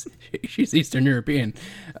 She's Eastern European.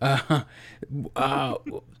 What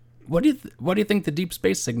do you think the deep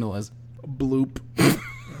space signal is? A bloop.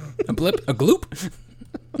 A blip? A gloop?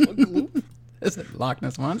 A gloop? Is it Loch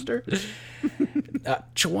Ness Monster?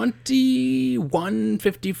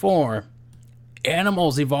 2154.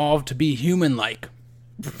 Animals evolved to be human-like.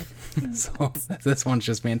 So this one's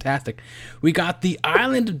just fantastic. We got the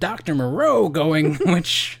island of Dr. Moreau going,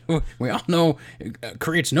 which we all know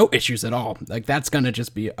creates no issues at all. Like, that's going to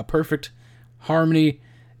just be a perfect harmony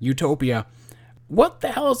utopia. What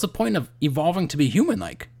the hell is the point of evolving to be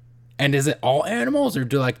human-like? And is it all animals, or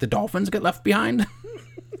do, like, the dolphins get left behind?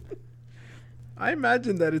 I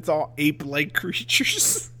imagine that it's all ape-like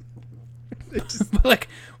creatures. But, like,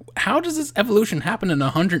 how does this evolution happen in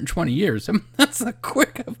 120 years? I mean, that's a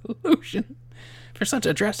quick evolution for such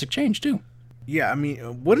a drastic change, too. Yeah, I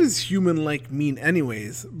mean, what does human-like mean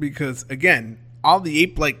anyways? Because, again, all the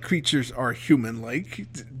ape-like creatures are human-like.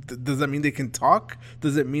 Does that mean they can talk?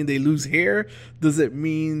 Does it mean they lose hair? Does it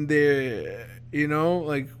mean they're,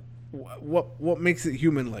 like, what makes it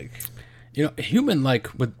human-like? Human-like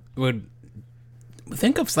would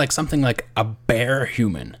think of, like, something like a bear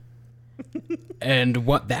human. And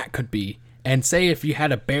what that could be. And say if you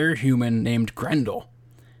had a bear human named Grendel,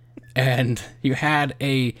 and you had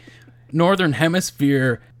a northern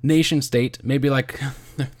hemisphere nation state, maybe like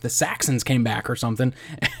the Saxons came back or something,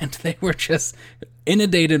 and they were just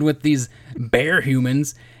inundated with these bear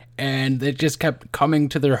humans, and they just kept coming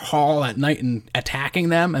to their hall at night and attacking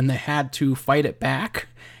them, and they had to fight it back,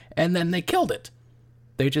 and then they killed it.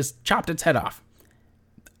 They just chopped its head off.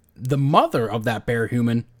 The mother of that bear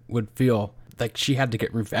human would feel like she had to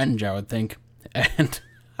get revenge, I would think. And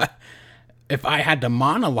if I had to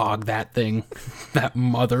monologue that thing, that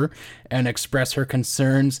mother, and express her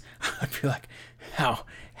concerns, I'd be like, how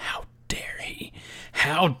dare he?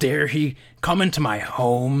 How dare he come into my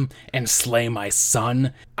home and slay my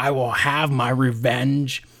son? I will have my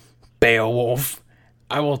revenge, Beowulf.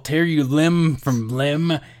 I will tear you limb from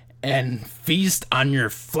limb and feast on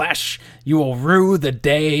your flesh. You will rue the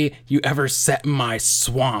day you ever set in my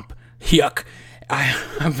swamp. Yuck.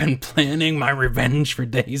 I've been planning my revenge for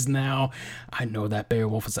days now. I know that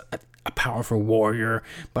Beowulf is a powerful warrior,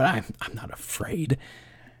 but I'm not afraid.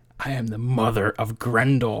 I am the mother of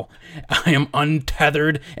Grendel. I am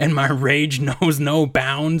untethered, and my rage knows no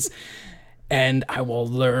bounds. And I will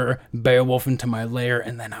lure Beowulf into my lair,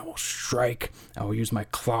 and then I will strike. I will use my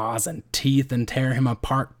claws and teeth and tear him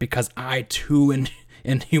apart, because I too am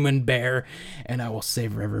human bear, and I will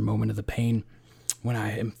savor every moment of the pain. When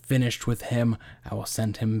I am finished with him, I will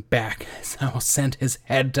send him back. I will send his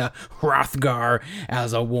head to Hrothgar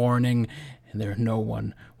as a warning, and there no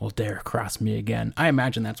one will dare cross me again. I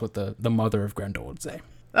imagine that's what the mother of Grendel would say.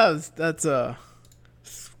 That's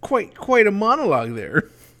quite a monologue there.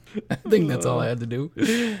 I think that's all I had to do.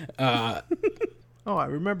 Oh, I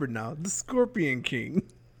remember now. The Scorpion King.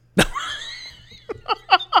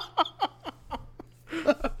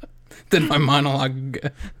 Did my monologue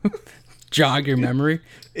jog your memory?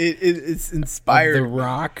 It's inspired. The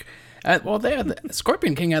Rock. The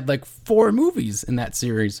Scorpion King had like 4 movies in that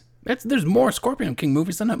series. There's more Scorpion King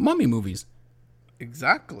movies than Mummy movies.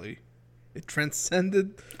 Exactly. It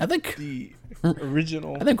transcended the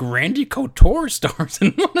original. I think Randy Couture stars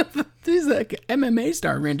in one of these like MMA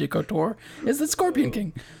star. Randy Couture is the Scorpion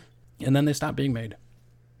King. And then they stopped being made.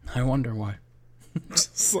 I wonder why.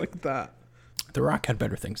 Just like that. The Rock had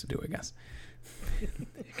better things to do, I guess.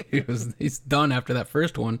 He's done after that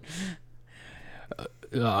first one.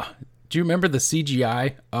 Do you remember the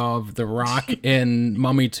CGI of The Rock in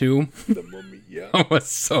Mummy 2? The Mummy, yeah. It was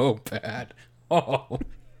so bad. Oh,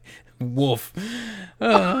 wolf.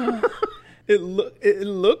 It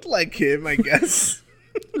looked like him, I guess.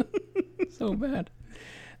 So bad.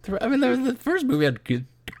 I mean, the first movie had good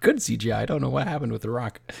CGI. I don't know what happened with The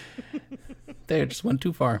Rock. They just went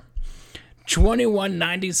too far.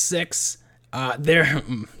 2196.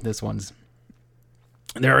 This one's.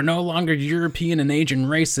 There are no longer European and Asian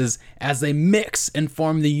races as they mix and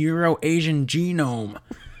form the Euro-Asian genome.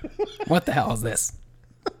 What the hell is this?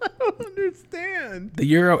 I don't understand. The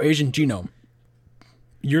Euro-Asian genome.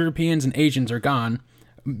 Europeans and Asians are gone,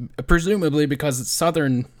 presumably because the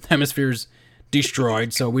southern hemisphere's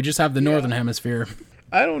destroyed, so we just have the northern hemisphere.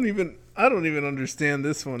 I don't even understand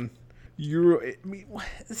this one.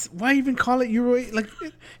 Why even call it Euro? Like,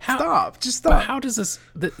 just stop. But how does this,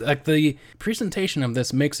 the presentation of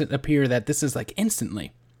this makes it appear that this is like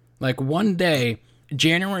instantly. Like one day,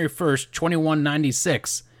 January 1st,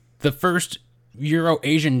 2196, the first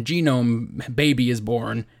Euro-Asian genome baby is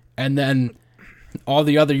born, and then all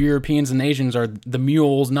the other Europeans and Asians are the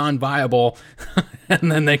mules, non-viable,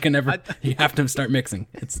 and then they can you have to start mixing.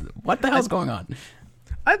 What the hell's going on?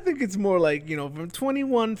 I think it's more like, from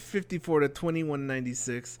 2154 to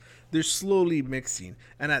 2196, they're slowly mixing.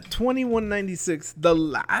 And at 2196, the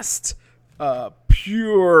last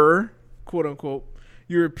pure, quote-unquote,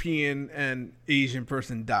 European and Asian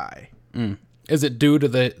person die. Is it due to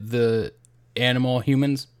the animal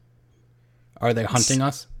humans? Are they hunting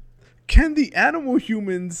us? Can the animal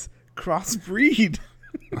humans crossbreed?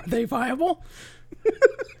 Are they viable?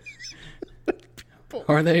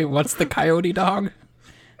 Are they, what's the coyote dog?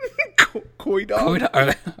 Koi dog?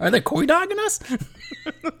 Are they koi dogging us?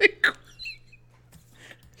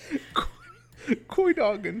 Koi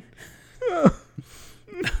dogging.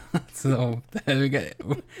 So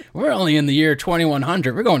we're only in the year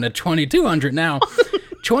 2100. We're going to 2200 now.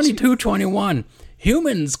 2221.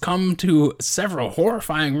 Humans come to several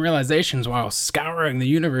horrifying realizations while scouring the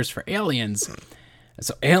universe for aliens.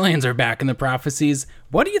 So aliens are back in the prophecies.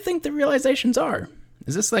 What do you think the realizations are?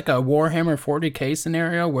 Is this like a Warhammer 40K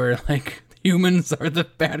scenario where like humans are the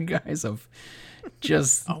bad guys of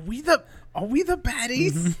just... Are we the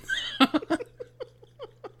baddies?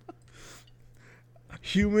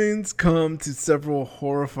 Humans come to several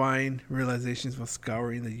horrifying realizations while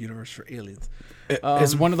scouring the universe for aliens.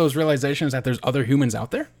 Is one of those realizations that there's other humans out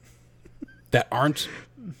there that aren't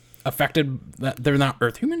affected, that they're not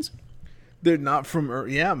Earth humans? They're not from Earth.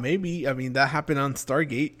 Yeah, maybe. I mean, that happened on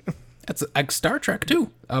Stargate. That's like Star Trek too,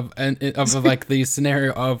 of like the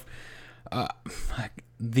scenario of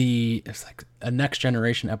it's like a Next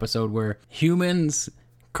Generation episode where humans,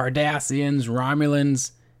 Cardassians,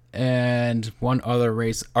 Romulans, and one other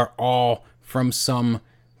race are all from some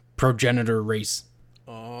progenitor race.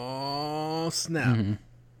 Oh snap! Mm-hmm.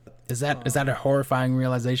 Is that a horrifying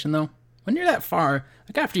realization though? When you're that far,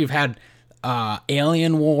 like after you've had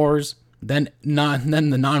alien wars. Then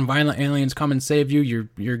the non-violent aliens come and save you.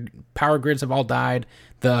 Your power grids have all died.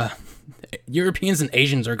 The Europeans and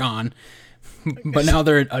Asians are gone, but now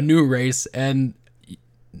they're a new race, and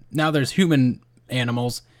now there's human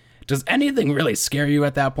animals. Does anything really scare you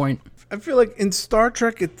at that point? I feel like in Star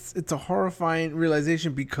Trek, it's a horrifying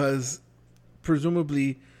realization because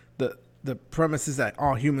presumably the premise is that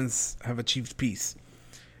all humans have achieved peace,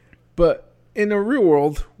 but in the real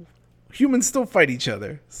world, humans still fight each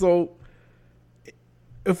other. So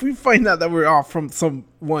if we find out that we're all from some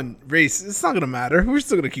one race, it's not gonna matter. We're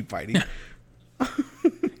still gonna keep fighting.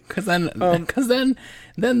 Because then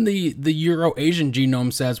the Euro-Asian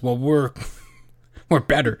genome says, well, we're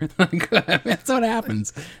better. That's what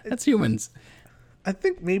happens. That's humans. I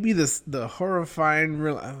think maybe the horrifying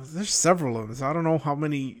there's several of them. So I don't know how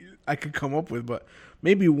many I could come up with, but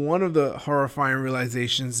maybe one of the horrifying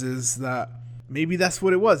realizations is that maybe that's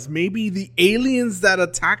what it was. Maybe the aliens that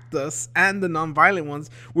attacked us and the non-violent ones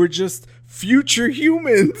were just future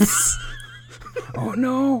humans. Oh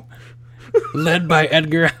no. Led by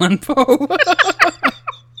Edgar Allen Poe.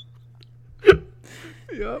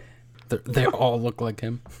 Yep. They all look like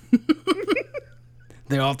him.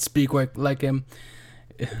 They all speak like him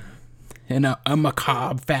in a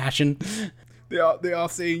macabre fashion. They all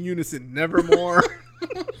say in unison, nevermore.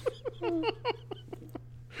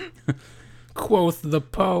 Quoth the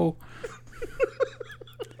Poe.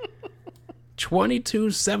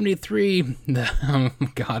 2273.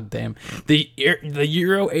 Goddamn. The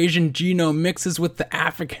Euro-Asian genome mixes with the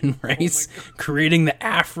African race, creating the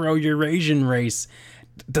Afro-Eurasian race.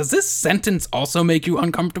 Does this sentence also make you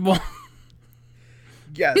uncomfortable?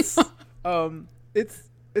 Yes.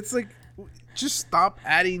 It's like, just stop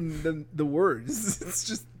adding the words. It's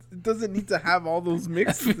just, it doesn't need to have all those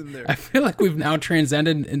mixes in there. I feel like we've now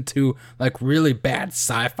transcended into like really bad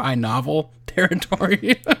sci-fi novel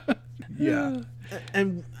territory. Yeah.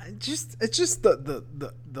 And it's just the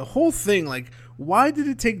whole thing, like, why did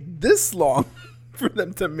it take this long for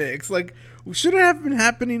them to mix? Like, should it have been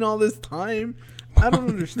happening all this time? I don't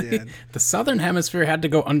understand. The southern hemisphere had to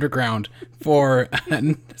go underground for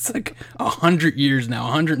it's like 100 years now,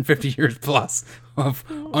 150 years plus of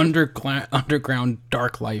underground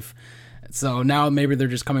dark life. So now maybe they're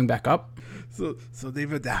just coming back up. So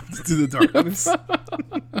they've adapted to the darkness.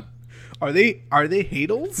 Are they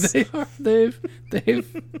Hadels? They are.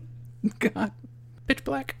 They've God, pitch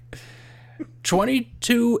black.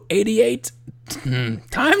 2288.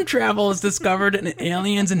 Time travel is discovered and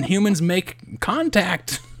aliens and humans make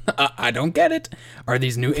contact. I don't get it. Are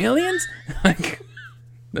these new aliens? Like,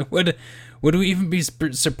 would we even be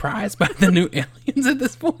surprised by the new aliens at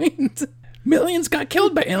this point? Millions got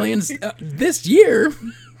killed by aliens this year,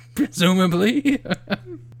 presumably.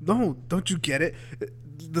 No, don't you get it?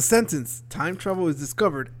 The sentence, time travel is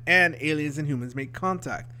discovered and aliens and humans make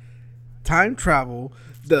contact. Time travel,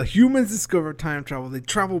 the humans discover time travel. They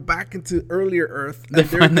travel back into earlier Earth. They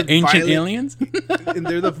find the ancient aliens? And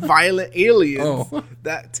they're the violent aliens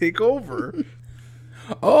that take over.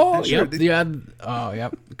 Oh, sure, yeah. Oh,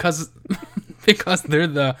 yeah. Because they're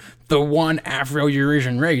the one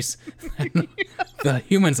Afro-Eurasian race. The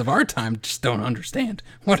humans of our time just don't understand.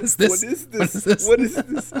 What is this? What is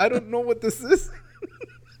this? I don't know what this is.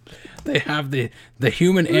 They have the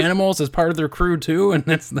human animals as part of their crew too, and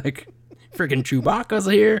it's like freaking Chewbacca's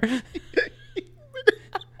here.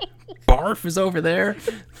 Barf is over there.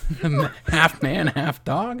 Half man, half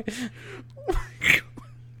dog. Oh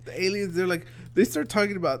the aliens, they start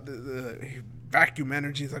talking about the vacuum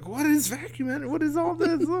energy. It's like, what is vacuum energy? What is all this?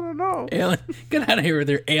 I don't know. Get out of here with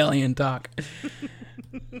your alien talk.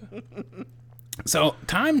 So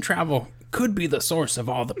time travel could be the source of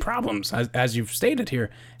all the problems, as you've stated here.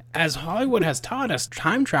 As Hollywood has taught us,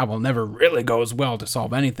 time travel never really goes well to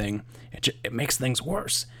solve anything. It makes things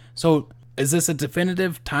worse. So is this a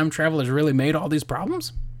definitive time travel has really made all these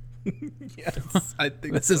problems? Yes, I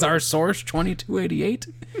think this is our source, 2288.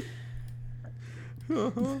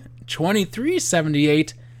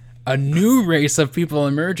 2378, a new race of people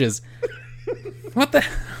emerges. What the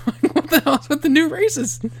hell is with the new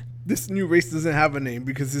races? This new race doesn't have a name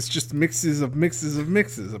because it's just mixes of mixes of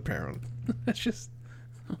mixes, apparently. That's just...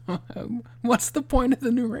 What's the point of the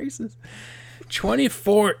new races?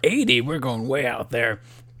 2480, we're going way out there.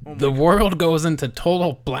 The world goes into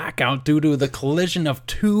total blackout due to the collision of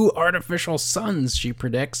two artificial suns, she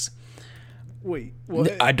predicts. Wait,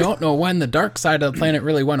 what? I don't know when the dark side of the planet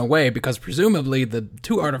really went away, because presumably the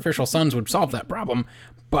two artificial suns would solve that problem.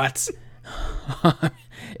 But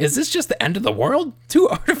is this just the end of the world? Two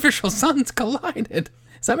artificial suns collided.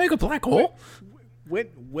 Does that make a black hole?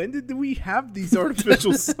 When did we have these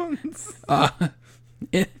artificial suns?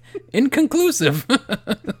 Inconclusive.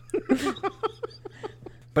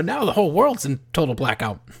 But now the whole world's in total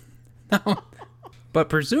blackout. But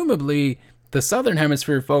presumably the southern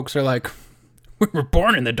hemisphere folks are like, we were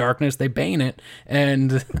born in the darkness, they bane it,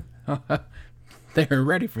 and they're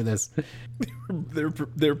ready for this.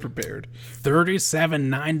 They're prepared.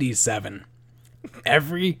 3797.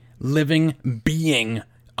 Every living being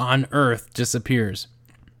on Earth disappears.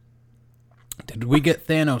 Did we get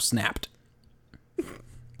Thanos snapped?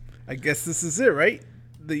 I guess this is it, right?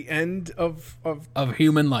 The end of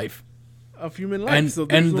human life. Of human life. And so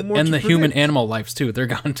and, no more and to the predict. human animal lives too. They're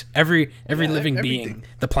gone. Every living everything. being.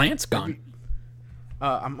 The plant's gone.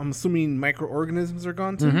 I'm assuming microorganisms are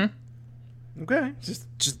gone too. Mm-hmm. Okay,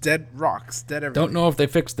 just dead rocks, dead everything. Don't know if they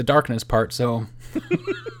fixed the darkness part, so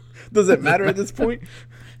Does it matter at this point?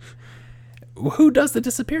 who does the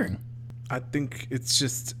disappearing? I think it's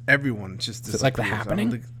just everyone just Is it like The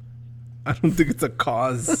Happening? I don't think it's a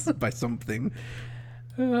cause by something.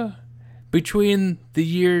 Between the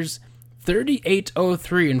years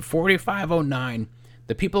 3803 and 4509,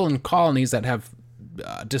 the people in colonies that have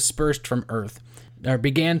dispersed from Earth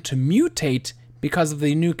began to mutate because of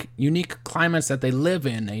the unique climates that they live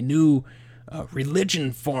in. A new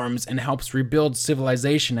religion forms and helps rebuild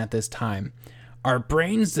civilization at this time. Our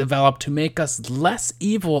brains develop to make us less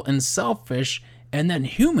evil and selfish, and then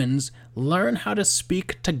humans learn how to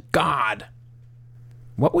speak to God.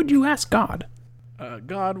 What would you ask God?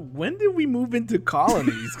 God, when did we move into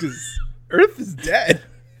colonies? Because Earth is dead.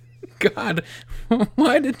 God,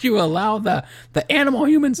 why did you allow the animal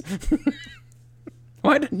humans?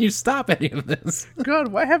 Why didn't you stop any of this? God,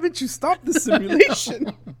 why haven't you stopped the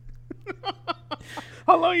simulation?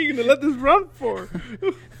 How long are you going to let this run for?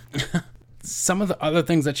 Some of the other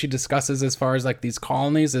things that she discusses as far as like these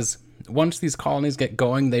colonies is once these colonies get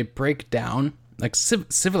going, they break down. Like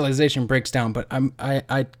civilization breaks down, but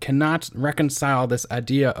I cannot reconcile this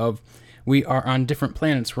idea of we are on different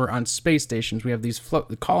planets. We're on space stations. We have these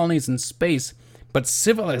colonies in space, but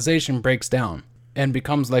civilization breaks down and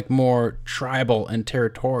becomes like more tribal and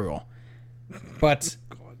territorial. But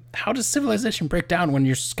how does civilization break down when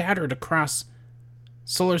you're scattered across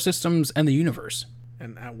solar systems and the universe?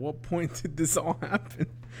 And at what point did this all happen?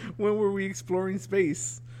 When were we exploring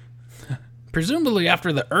space? Presumably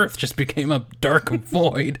after the Earth just became a dark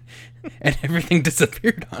void and everything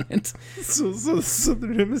disappeared on it. So the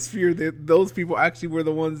Southern Hemisphere, those people actually were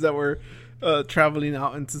the ones that were traveling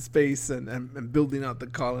out into space and building out the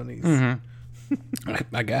colonies.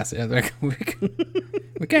 Mm-hmm. I guess, yeah.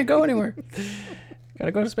 We can't go anywhere.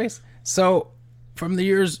 Gotta go to space. So from the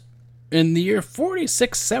years... In the year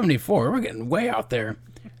 4674, we're getting way out there.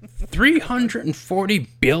 340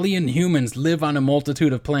 billion humans live on a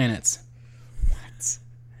multitude of planets. What?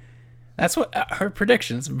 That's what her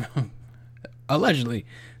predictions. Allegedly,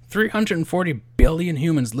 340 billion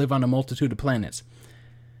humans live on a multitude of planets.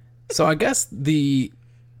 So I guess the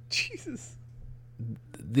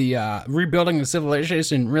rebuilding of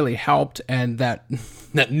civilization really helped, and that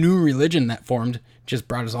new religion that formed just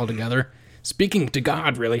brought us all together. Speaking to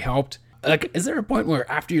God really helped. Like, is there a point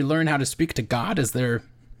where after you learn how to speak to God, is there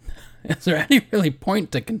any really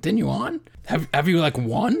point to continue on? Have you like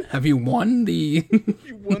won? Have you won the?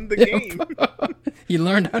 You won the game. You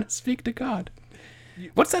learned how to speak to God.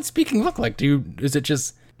 What's that speaking look like? Is it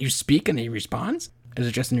just you speak and he responds? Is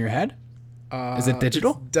it just in your head? Is it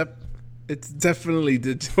digital? It's definitely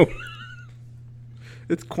digital.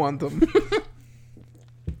 It's quantum.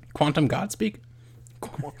 Quantum God speak?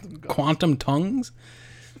 Quantum tongues?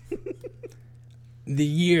 The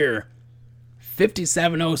year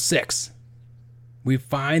 5706. We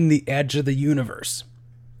find the edge of the universe.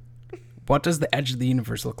 What does the edge of the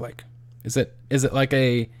universe look like? Is it like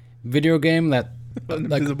a video game that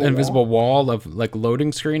like an invisible wall of like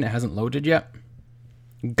loading screen? It hasn't loaded yet.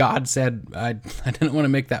 God said I didn't want to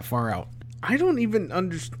make that far out. I don't even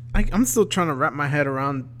understand. I'm still trying to wrap my head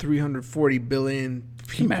around 340 billion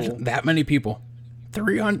people. Imagine that many people.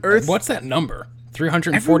 300. Earth. What's that number?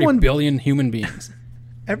 340 billion human beings.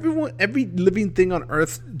 Every living thing on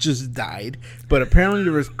Earth just died, but apparently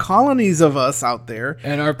there was colonies of us out there,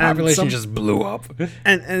 and our population just blew up.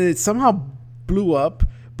 And it somehow blew up.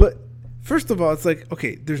 But first of all, it's like,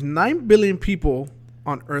 okay, there's 9 billion people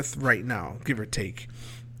on Earth right now, give or take,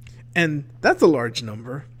 and that's a large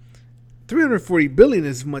number. 340 billion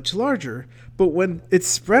is much larger, but when it's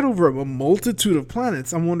spread over a multitude of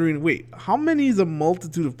planets, I'm wondering, wait, how many is a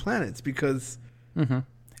multitude of planets? Because... Mm-hmm.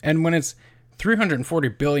 And when it's 340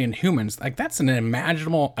 billion humans, like that's an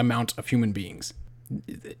unimaginable amount of human beings.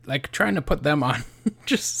 Like trying to put them on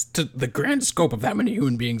just to the grand scope of that many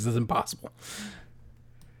human beings is impossible.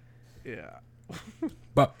 Yeah.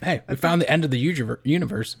 But hey, we found the end of the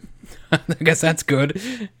universe. I guess that's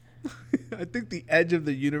good. I think the edge of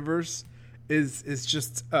the universe is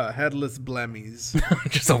just Headless Belmmyes.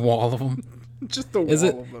 Just a wall of them. Just a wall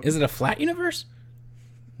of them. Is it a flat universe?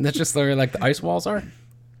 That's just where like the ice walls are?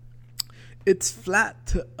 It's flat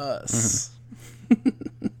to us.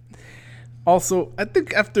 Mm-hmm. Also, I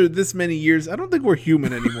think after this many years, I don't think we're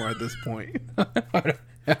human anymore at this point. Are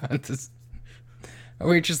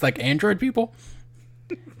we just like android people?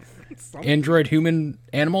 Android human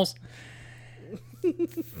animals?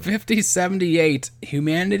 5078.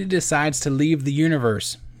 Humanity decides to leave the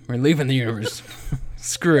universe. We're leaving the universe.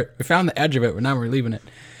 Screw it. We found the edge of it, but now we're leaving it.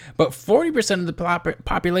 But 40% of the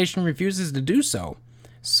population refuses to do so.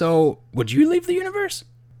 So, would you leave the universe?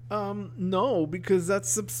 No, because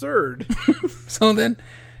that's absurd. So then,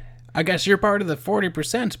 I guess you're part of the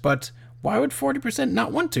 40%, but why would 40%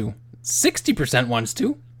 not want to? 60% wants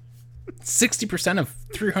to. 60% of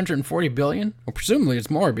 340 billion? Well, presumably it's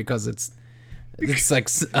more because it's like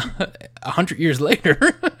 100 years later.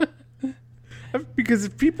 Because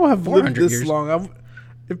if people have lived this years. long,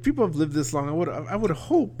 I would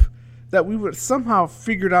hope that we would somehow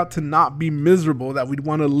figured out to not be miserable, that we'd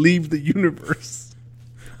want to leave the universe.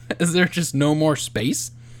 Is there just no more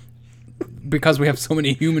space? Because we have so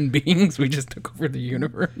many human beings, we just took over the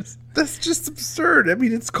universe. That's just absurd. I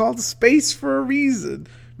mean, it's called space for a reason.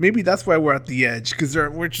 Maybe that's why we're at the edge, because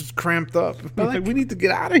we're just cramped up. Like, we need to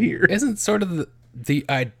get out of here. Isn't sort of the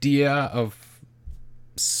idea of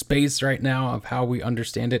space right now, of how we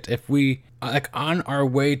understand it, if we, like, on our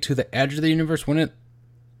way to the edge of the universe, wouldn't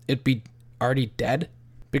it be already dead?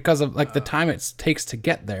 Because of, like, the time it takes to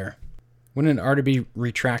get there. Wouldn't it already be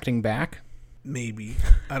retracting back? Maybe.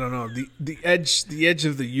 I don't know. The edge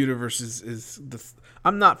of the universe is the.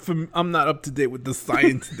 I'm not up to date with the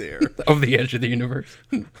science there Of the edge of the universe.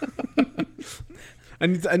 I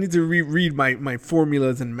need to reread my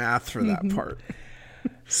formulas and math for that part.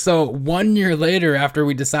 So 1 year later, after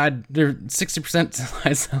we decide there 60%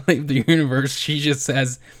 decides to leave the universe, she just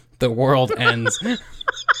says the world ends.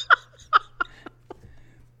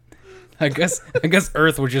 I guess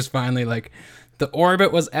Earth was just finally like, the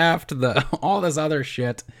orbit was effed, all this other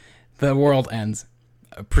shit, the world ends.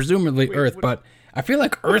 Presumably Earth, but I feel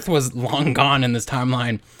like Earth was long gone in this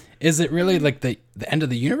timeline. Is it really like the end of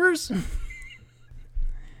the universe?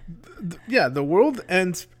 Yeah, the world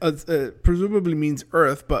ends presumably means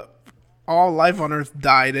Earth, but all life on Earth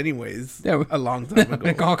died anyways. Yeah, a long time ago.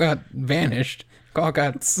 It all got vanished. It all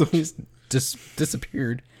got just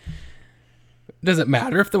disappeared. Does it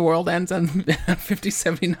matter if the world ends on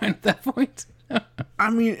 5079 at that point? I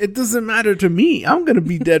mean, it doesn't matter to me. I'm going to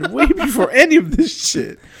be dead way before any of this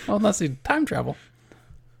shit. Well, unless you time travel.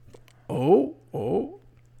 Oh.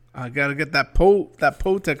 I got to get that Poe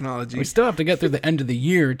technology. We still have to get through the end of the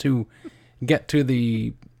year to get to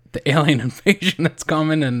the alien invasion that's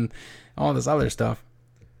coming and all this other stuff.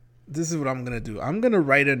 This is what I'm going to do. I'm going to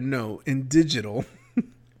write a note in digital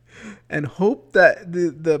and hope that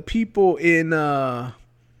the people in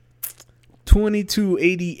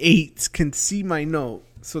 2288 can see my note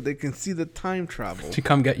so they can see the time travel. To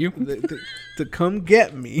come get you? To come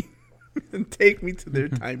get me and take me to their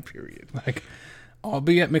time period. Like, I'll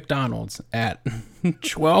be at McDonald's at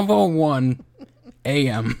 12:01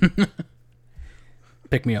 a.m.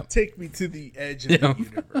 Pick me up. Take me to the edge of the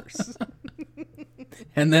universe.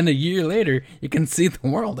 And then a year later, you can see the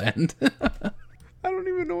world end. I don't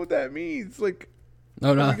even know what that means. Like,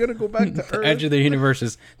 no. Are we going to go back to The Earth? edge of the universe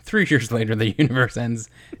is 3 years later. The universe ends,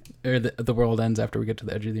 or the world ends after we get to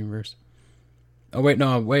the edge of the universe. Oh wait,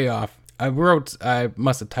 no, I'm way off. I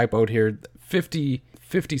must have typoed here.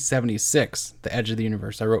 5076, the edge of the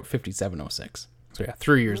universe. I wrote 5706. So yeah,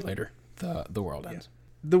 3 years later, the world ends.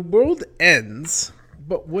 The world ends,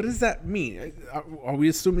 but what does that mean? Are we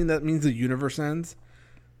assuming that means the universe ends?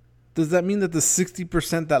 Does that mean that the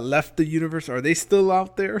 60% that left the universe, are they still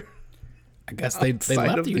out there? I guess they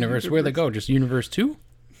left the universe. Where'd they go? Just Universe 2?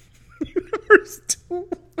 Universe 2?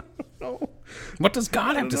 No. What does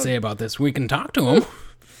God have to say about this? We can talk to him.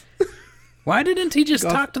 Why didn't he just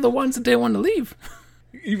talk to the ones that didn't want to leave?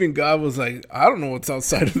 Even God was like, I don't know what's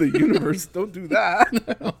outside of the universe. Don't do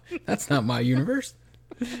that. No, that's not my universe.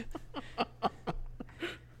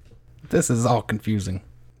 This is all confusing.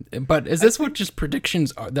 But is this what just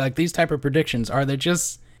predictions are? Like, these type of predictions, are they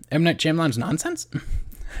just M. Night Shyamalan's nonsense?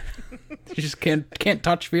 You just can't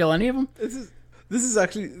touch, feel any of them? This is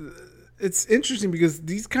actually, it's interesting because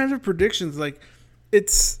these kinds of predictions, like,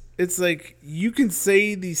 it's like you can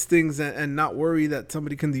say these things and not worry that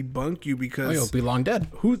somebody can debunk you because you'll be long dead.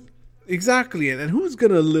 Exactly, and who's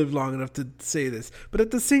gonna live long enough to say this? But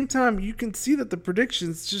at the same time, you can see that the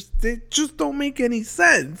predictions they just don't make any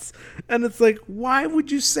sense, and it's like, why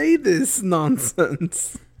would you say this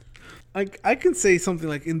nonsense? I can say something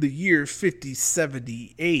like, in the year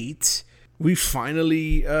 5078, we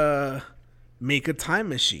finally make a time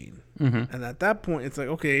machine, and at that point, it's like,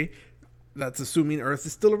 okay, that's assuming Earth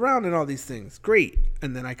is still around and all these things. Great,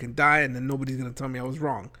 and then I can die, and then nobody's gonna tell me I was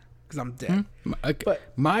wrong. Because I'm dead. But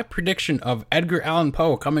my prediction of Edgar Allan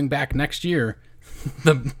Poe coming back next year,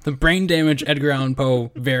 the brain damage Edgar Allan Poe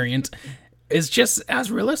variant, is just as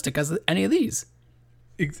realistic as any of these.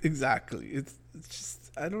 Exactly. It's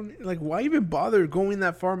just, I don't, like, why even bother going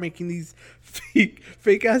that far making these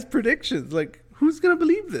fake ass predictions? Like, who's gonna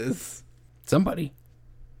believe this? Somebody.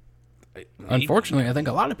 Unfortunately, I think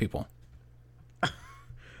a lot of people.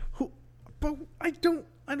 But I don't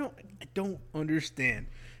understand.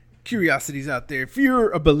 curiosities out there, if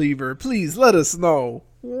you're a believer, please let us know.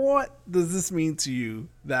 What does this mean to you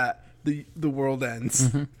that the world ends?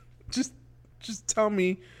 Mm-hmm. Just tell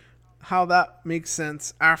me how that makes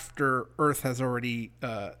sense after Earth has already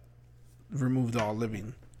removed all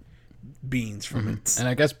living beings from it. And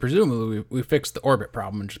I guess presumably we fixed the orbit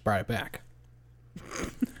problem and just brought it back.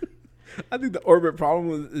 I think the orbit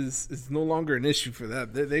problem is no longer an issue for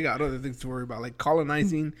that. They got other things to worry about, like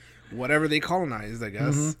colonizing whatever they colonized, I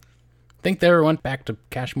guess. Mm-hmm. Think they ever went back to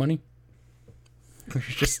cash money? Or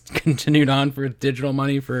just continued on for digital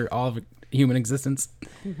money for all of human existence?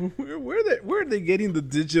 Where are they getting the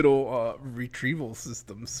digital retrieval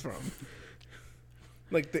systems from?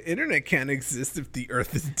 Like, the internet can't exist if the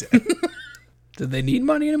Earth is dead. Did they need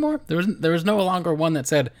money anymore? There was no longer one that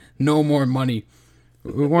said no more money.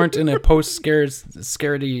 We weren't in a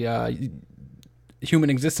post-scarcity human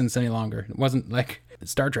existence any longer. It wasn't like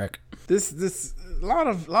Star Trek. This a lot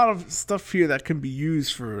of stuff here that can be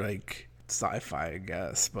used for like sci-fi, I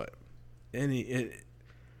guess, but it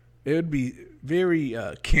would be very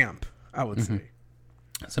camp, I would say.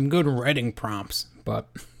 Some good writing prompts, but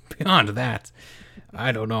beyond that,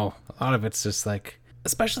 I don't know. A lot of it's just like,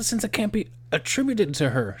 especially since it can't be attributed to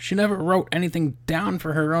her. She never wrote anything down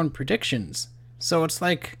for her own predictions. So it's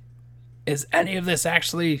like, is any of this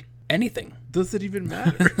actually anything? Does it even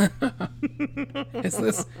matter? Is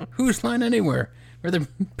this Whose Line Anywhere, where the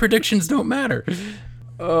predictions don't matter?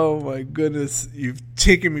 Oh my goodness, you've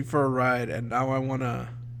taken me for a ride, and now I wanna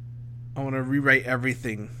rewrite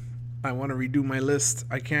everything. I wanna redo my list.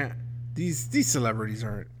 I can't. These celebrities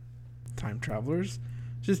aren't time travelers.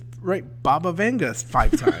 Just write Baba Vanga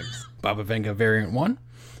 5 times. Baba Vanga variant 1.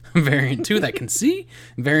 Variant 2 that can see.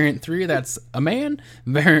 Variant 3 that's a man.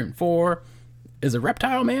 Variant 4 is a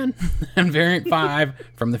reptile man. And variant 5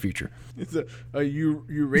 from the future. It's a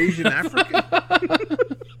Eurasian African.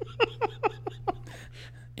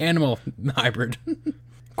 Animal hybrid.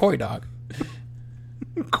 Koi dog.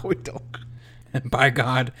 Koi dog. And by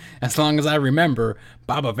God, as long as I remember,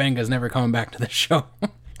 Baba Vanga's never coming back to the show.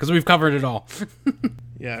 Because we've covered it all.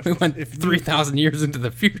 Yeah. We went 3,000 years into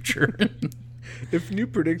the future. If new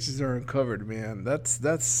predictions are uncovered, man,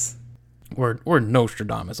 that's We're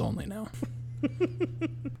Nostradamus only now.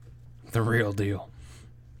 The real deal.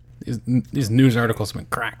 These news articles have been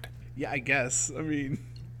cracked. Yeah, I guess. I mean,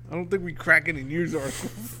 I don't think we crack any news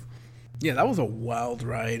articles. Yeah, that was a wild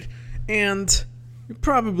ride. And you're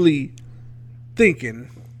probably thinking,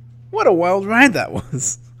 what a wild ride that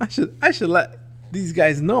was. I should let these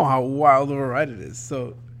guys know how wild of a ride it is.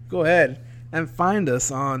 So go ahead and find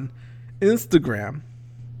us on Instagram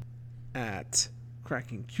at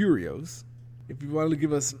Cracking Curios. If you want to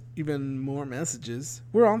give us even more messages,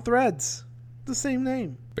 we're on Threads. The same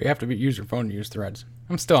name. But you have to use your phone to use Threads.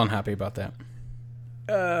 I'm still unhappy about that.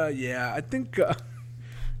 Yeah, I think the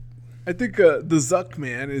Zuck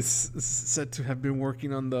man is said to have been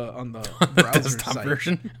working on the browser desktop site.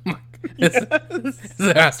 version. Yes.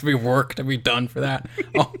 There has to be work to be done for that.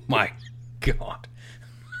 Oh my God.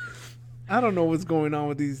 I don't know what's going on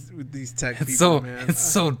with these tech people, man. It's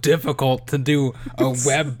so difficult to do a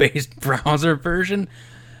web-based browser version.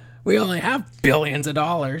 We only have billions of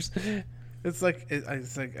dollars. It's like I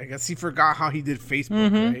guess he forgot how he did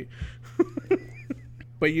Facebook, right?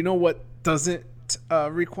 But you know what doesn't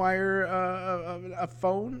require a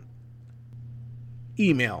phone?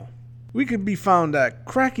 Email. We can be found at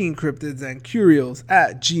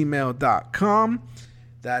crackingcryptidsandcurios@gmail.com.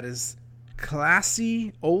 That is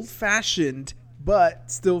classy, old-fashioned,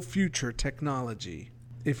 but still future technology.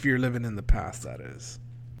 If you're living in the past, that is.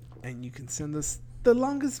 And you can send us the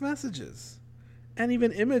longest messages, and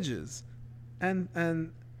even images, and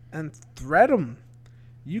thread them.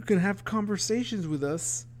 You can have conversations with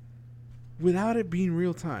us without it being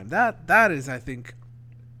real time. That is, I think,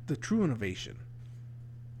 the true innovation.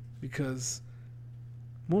 Because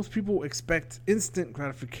most people expect instant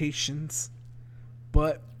gratifications,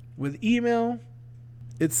 but with email,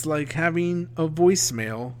 it's like having a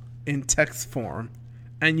voicemail in text form,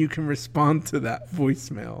 and you can respond to that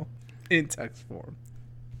voicemail in text form.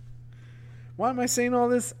 Why am I saying all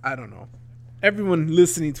this? I don't know. Everyone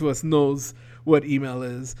listening to us knows what email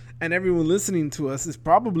is, and everyone listening to us is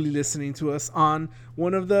probably listening to us on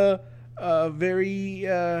one of the very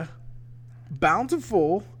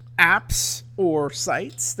bountiful apps or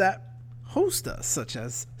sites that host us, such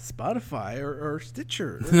as Spotify or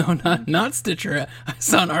Stitcher. No, not Stitcher. I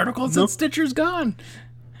saw an article that said Stitcher's gone.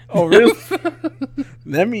 Oh, really?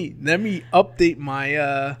 Let me update my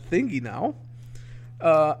thingy now.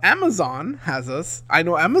 Amazon has us. I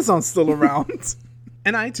know Amazon's still around.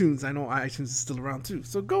 And iTunes. I know iTunes is still around too.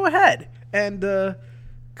 So go ahead and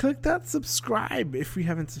click that subscribe if you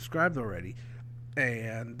haven't subscribed already.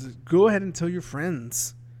 And go ahead and tell your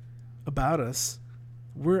friends about us.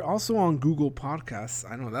 We're also on Google Podcasts.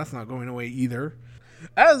 I know that's not going away either.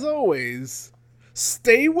 As always,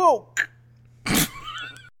 stay woke.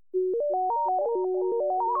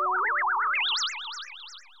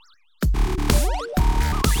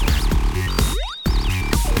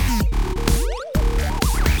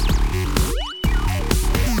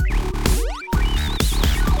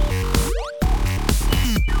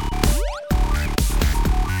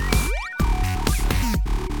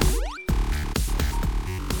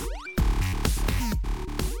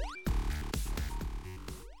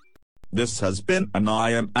 This has been an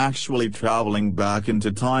I Am Actually Traveling Back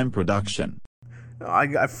into Time production.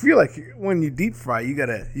 I feel like when you deep fry, you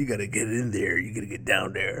gotta get in there. You gotta get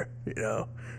down there, you know.